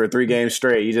Hardens for 3 games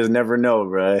straight. You just never know,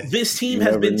 bro. This team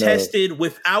has been tested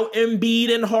without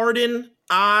Embiid and Harden.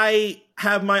 I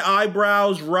have my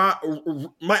eyebrows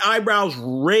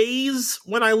raise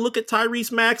when I look at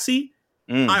Tyrese Maxey.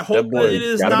 I hope that it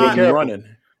is not running.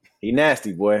 He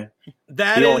nasty, boy.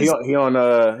 He's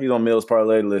on Mills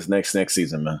parlay list next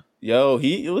season, man. Yo,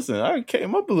 I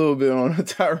came up a little bit on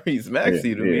Tyrese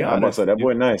Maxey to be honest. I'm about to say that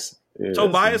boy nice. Yeah,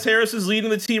 Tobias Harris is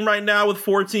leading the team right now with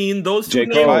 14. Those two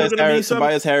names are going to be some.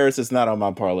 Tobias Harris is not on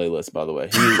my parlay list, by the way.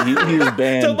 He was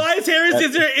banned. Tobias Harris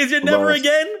is your never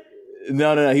again?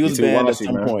 No. He was banned at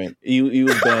some point. He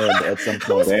was banned at some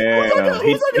point. Damn.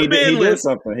 He did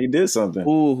something. He did something.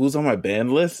 Ooh, who's on my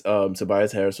banned list?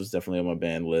 Tobias Harris was definitely on my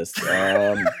banned list.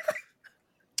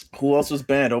 Who else was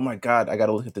banned? Oh my God, I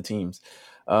gotta look at the teams.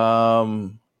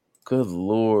 Good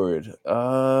Lord.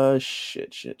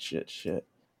 Shit.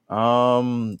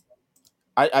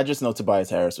 I just know Tobias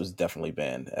Harris was definitely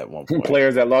banned at one point.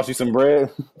 Players that lost you some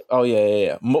bread. Oh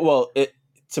yeah. Well,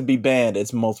 to be banned,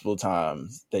 it's multiple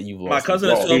times that you've lost. My cousin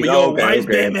has told me, why is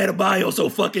Bam Adebayo so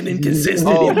fucking inconsistent?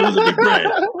 I'm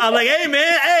like, hey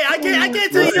man, I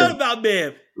can't tell you nothing about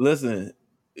Bam. Listen,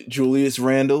 Julius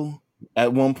Randle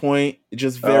at one point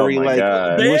just very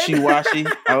wishy-washy.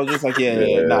 I was just like,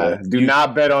 nah. Do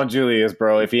not bet on Julius,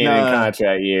 bro, if he ain't in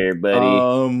contract year,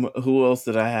 buddy. Who else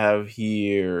did I have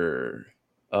here?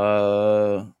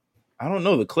 I don't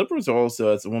know. The Clippers are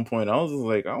also at one point. I was just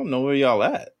like, I don't know where y'all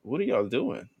at. What are y'all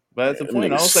doing? But that's the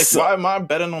point. I was like, why am I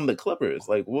betting on the Clippers?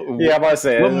 Like, what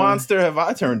monster have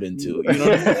I turned into? You know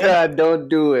what I mean? Don't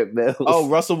do it, man. Oh,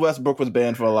 Russell Westbrook was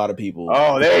banned for a lot of people.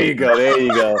 Oh, there you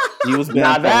go. He was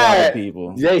banned for a lot of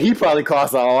people. Yeah, he probably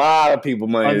cost a lot of people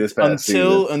money this past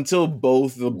season. Until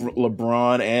both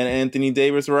LeBron and Anthony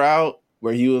Davis were out,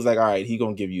 where he was like, all right, he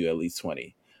going to give you at least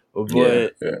 20.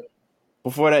 But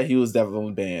before that, he was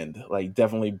definitely banned. Like,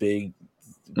 definitely big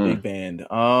banned.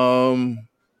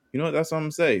 You know what? That's what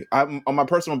I'm saying. On my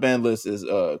personal ban list is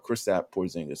Kristaps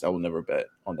Porzingis. I will never bet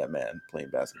on that man playing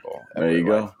basketball. There you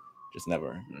go. Just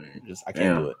never. I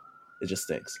can't do it. It just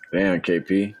stinks. Damn,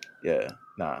 KP. Yeah,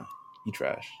 nah, you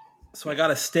trash. So I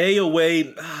gotta stay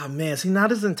away. Ah, man, see,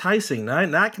 not as enticing.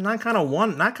 Not kind of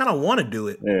want to do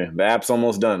it. Yeah, the app's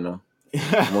almost done though.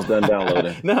 Almost done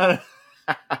downloading. No.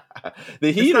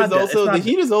 The Heat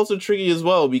is also tricky as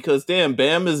well because damn,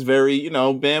 Bam is very,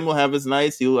 Bam will have his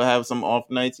nights, he will have some off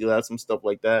nights, he'll have some stuff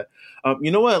like that.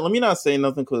 You know what? Let me not say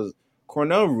nothing because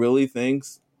Cornell really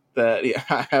thinks that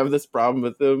I have this problem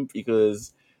with him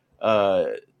because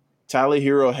Tyler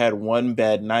Hero had one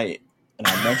bad night and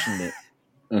I mentioned it.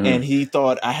 Mm-hmm. And he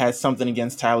thought I had something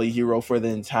against Tyler Hero for the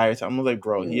entire time. I was like,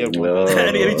 bro, he had one.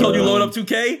 And he told you load up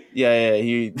 2K? Yeah,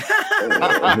 he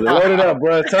load it up,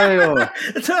 bro. Turn it on.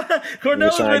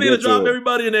 Cornell's ready to drop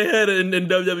everybody in their head in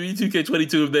WWE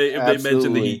 2K22 if they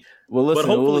mention the Heat. Well,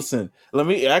 listen. Let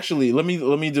me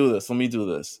do this. Let me do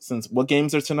this. Since what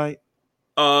games are tonight?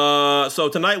 So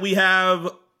tonight we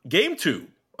have Game 2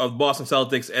 of Boston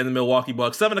Celtics and the Milwaukee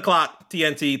Bucks, 7:00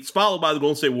 TNT. It's followed by the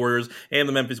Golden State Warriors and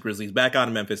the Memphis Grizzlies back out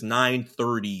in Memphis,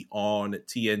 9:30 on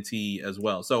TNT as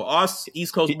well. So us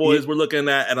East Coast boys, we're looking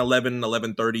at an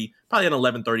 11:30, probably an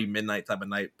 11:30 midnight type of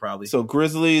night, probably. So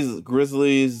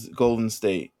Grizzlies, Golden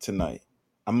State tonight.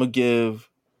 I'm gonna give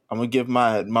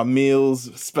my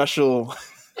Meals special.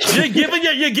 You're giving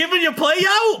your play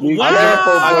out?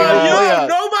 Wow!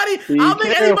 Nobody. I don't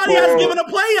think anybody has given a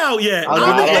play out yet.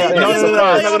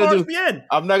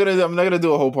 I'm not gonna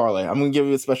do a whole parlay. I'm gonna give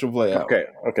you a special play out. Okay.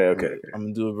 I'm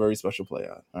gonna do a very special play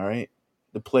out. All right.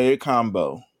 The player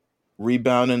combo,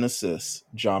 rebound and assists.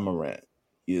 Ja Morant.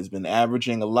 He has been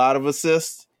averaging a lot of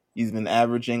assists. He's been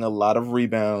averaging a lot of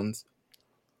rebounds.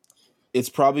 It's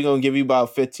probably gonna give you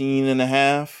about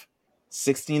 15.5,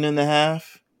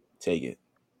 16.5. Take it.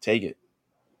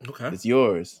 Okay. It's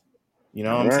yours. You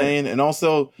know what I'm saying? And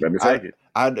also, let me take it.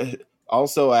 I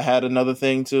had another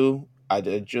thing too.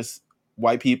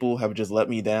 White people have just let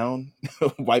me down.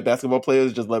 White basketball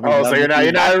players just let me down. Oh, so you're not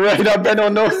betting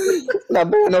on no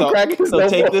crack.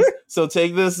 So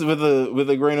take this with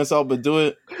a grain of salt, but do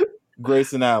it.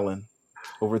 Grayson Allen.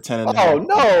 Over 10.5. Oh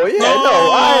no! Yeah,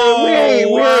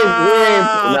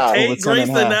 no. Take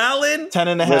Grayson Allen.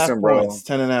 10.5 points.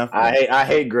 10.5. I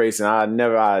hate Grayson. I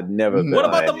never. What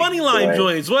about the money line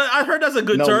joints? Well, I heard that's a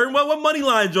good turn. What money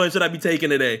line joint should I be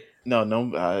taking today? No. No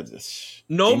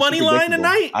money line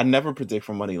tonight. I never predict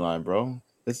for money line, bro.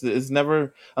 It's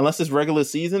never unless it's regular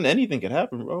season. Anything can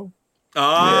happen, bro.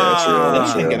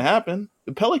 Anything can happen.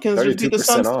 The Pelicans just beat the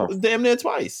Suns damn near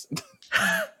twice.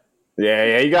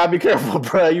 Yeah, you gotta be careful,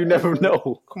 bro. You never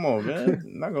know. Come on, man.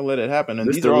 I'm not gonna let it happen.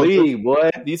 And these are all league, boy.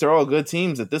 These are all good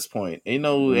teams at this point. Ain't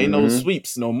no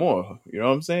sweeps no more. You know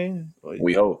what I'm saying?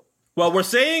 We hope. Well, we're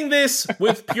saying this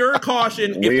with pure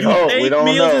caution. If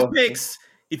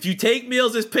you take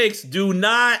Mills' picks, do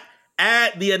not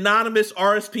add the anonymous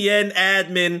RSPN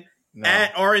admin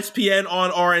at RSPN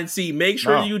on RNC. Make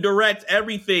sure you direct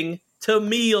everything to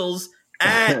Meals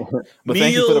at but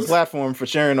thank you for the platform for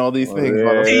sharing all these things.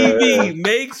 TV.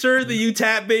 Make sure that you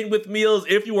tap in with Meals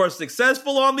if you are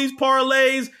successful on these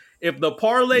parlays. If the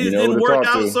parlays didn't work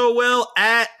out so well,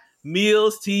 at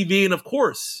Meals TV. And of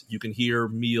course, you can hear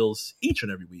Meals each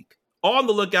and every week on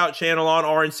the Lookout channel on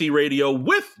RNC Radio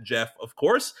with Jeff, of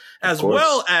course, as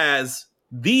well as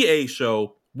The A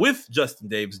Show with Justin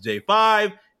Davis,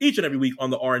 J5, each and every week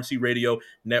on the RNC Radio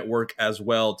Network as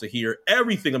well, to hear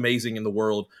everything amazing in the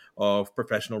world of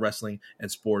professional wrestling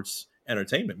and sports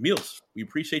entertainment. Meals, we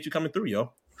appreciate you coming through,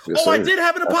 yo. Yes, I did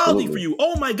have an apology for you.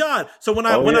 Oh my God. So when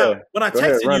I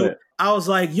texted you, I was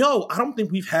like, yo, I don't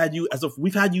think we've had you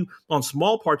on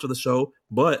small parts of the show,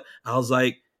 but I was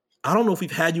like, I don't know if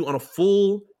we've had you on a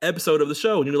full episode of the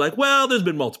show. And you're like, well, there's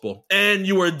been multiple. And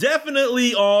you were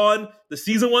definitely on the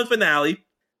season 1 finale,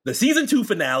 the season 2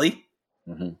 finale,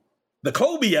 the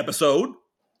Kobe episode,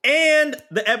 and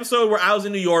the episode where I was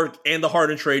in New York and the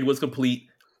Harden trade was complete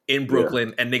in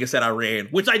Brooklyn and nigga said I ran,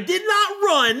 which I did not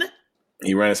run.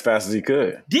 He ran as fast as he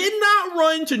could. Did not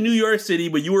run to New York City,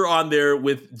 but you were on there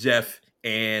with Jeff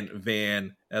and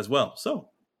Van as well. So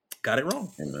got it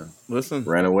wrong. Amen. Listen,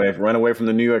 ran away from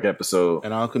the New York episode,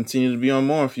 and I'll continue to be on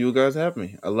more if you guys have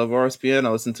me. I love RSPN. I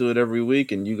listen to it every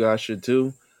week, and you guys should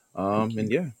too.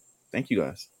 And yeah, thank you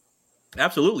guys.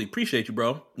 Absolutely. Appreciate you,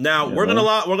 bro. Now we're gonna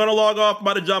log off. I'm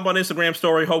about to jump on Instagram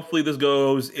story. Hopefully this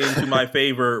goes into my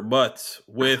favor. But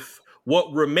with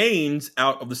what remains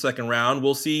out of the second round,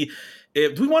 we'll see.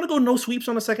 Do we want to go no sweeps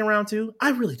on the second round too?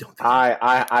 I really don't think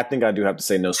I think I do have to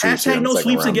say no sweeps. Hashtag no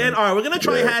sweeps again. All right, we're gonna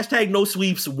try hashtag no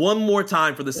sweeps one more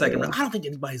time for the second round. I don't think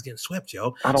anybody's getting swept,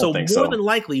 yo. I don't think so. More than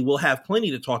likely, we'll have plenty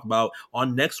to talk about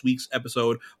on next week's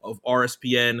episode of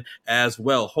RSPN as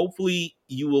well. Hopefully,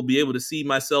 you will be able to see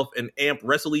myself and Amp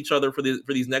wrestle each other for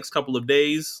these next couple of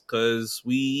days, because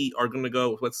we are gonna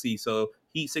go. Let's see. So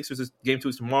Heat Sixers Game 2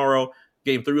 is tomorrow.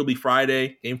 Game 3 will be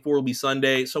Friday. Game 4 will be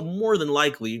Sunday. So more than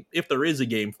likely, if there is a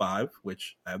Game 5,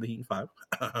 which I have the Heat in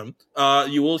 5,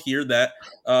 you will hear that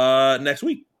next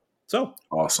week. So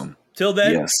awesome. Till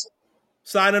then,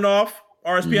 signing off.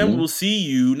 RSPN. We'll see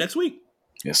you next week.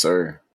 Yes, sir.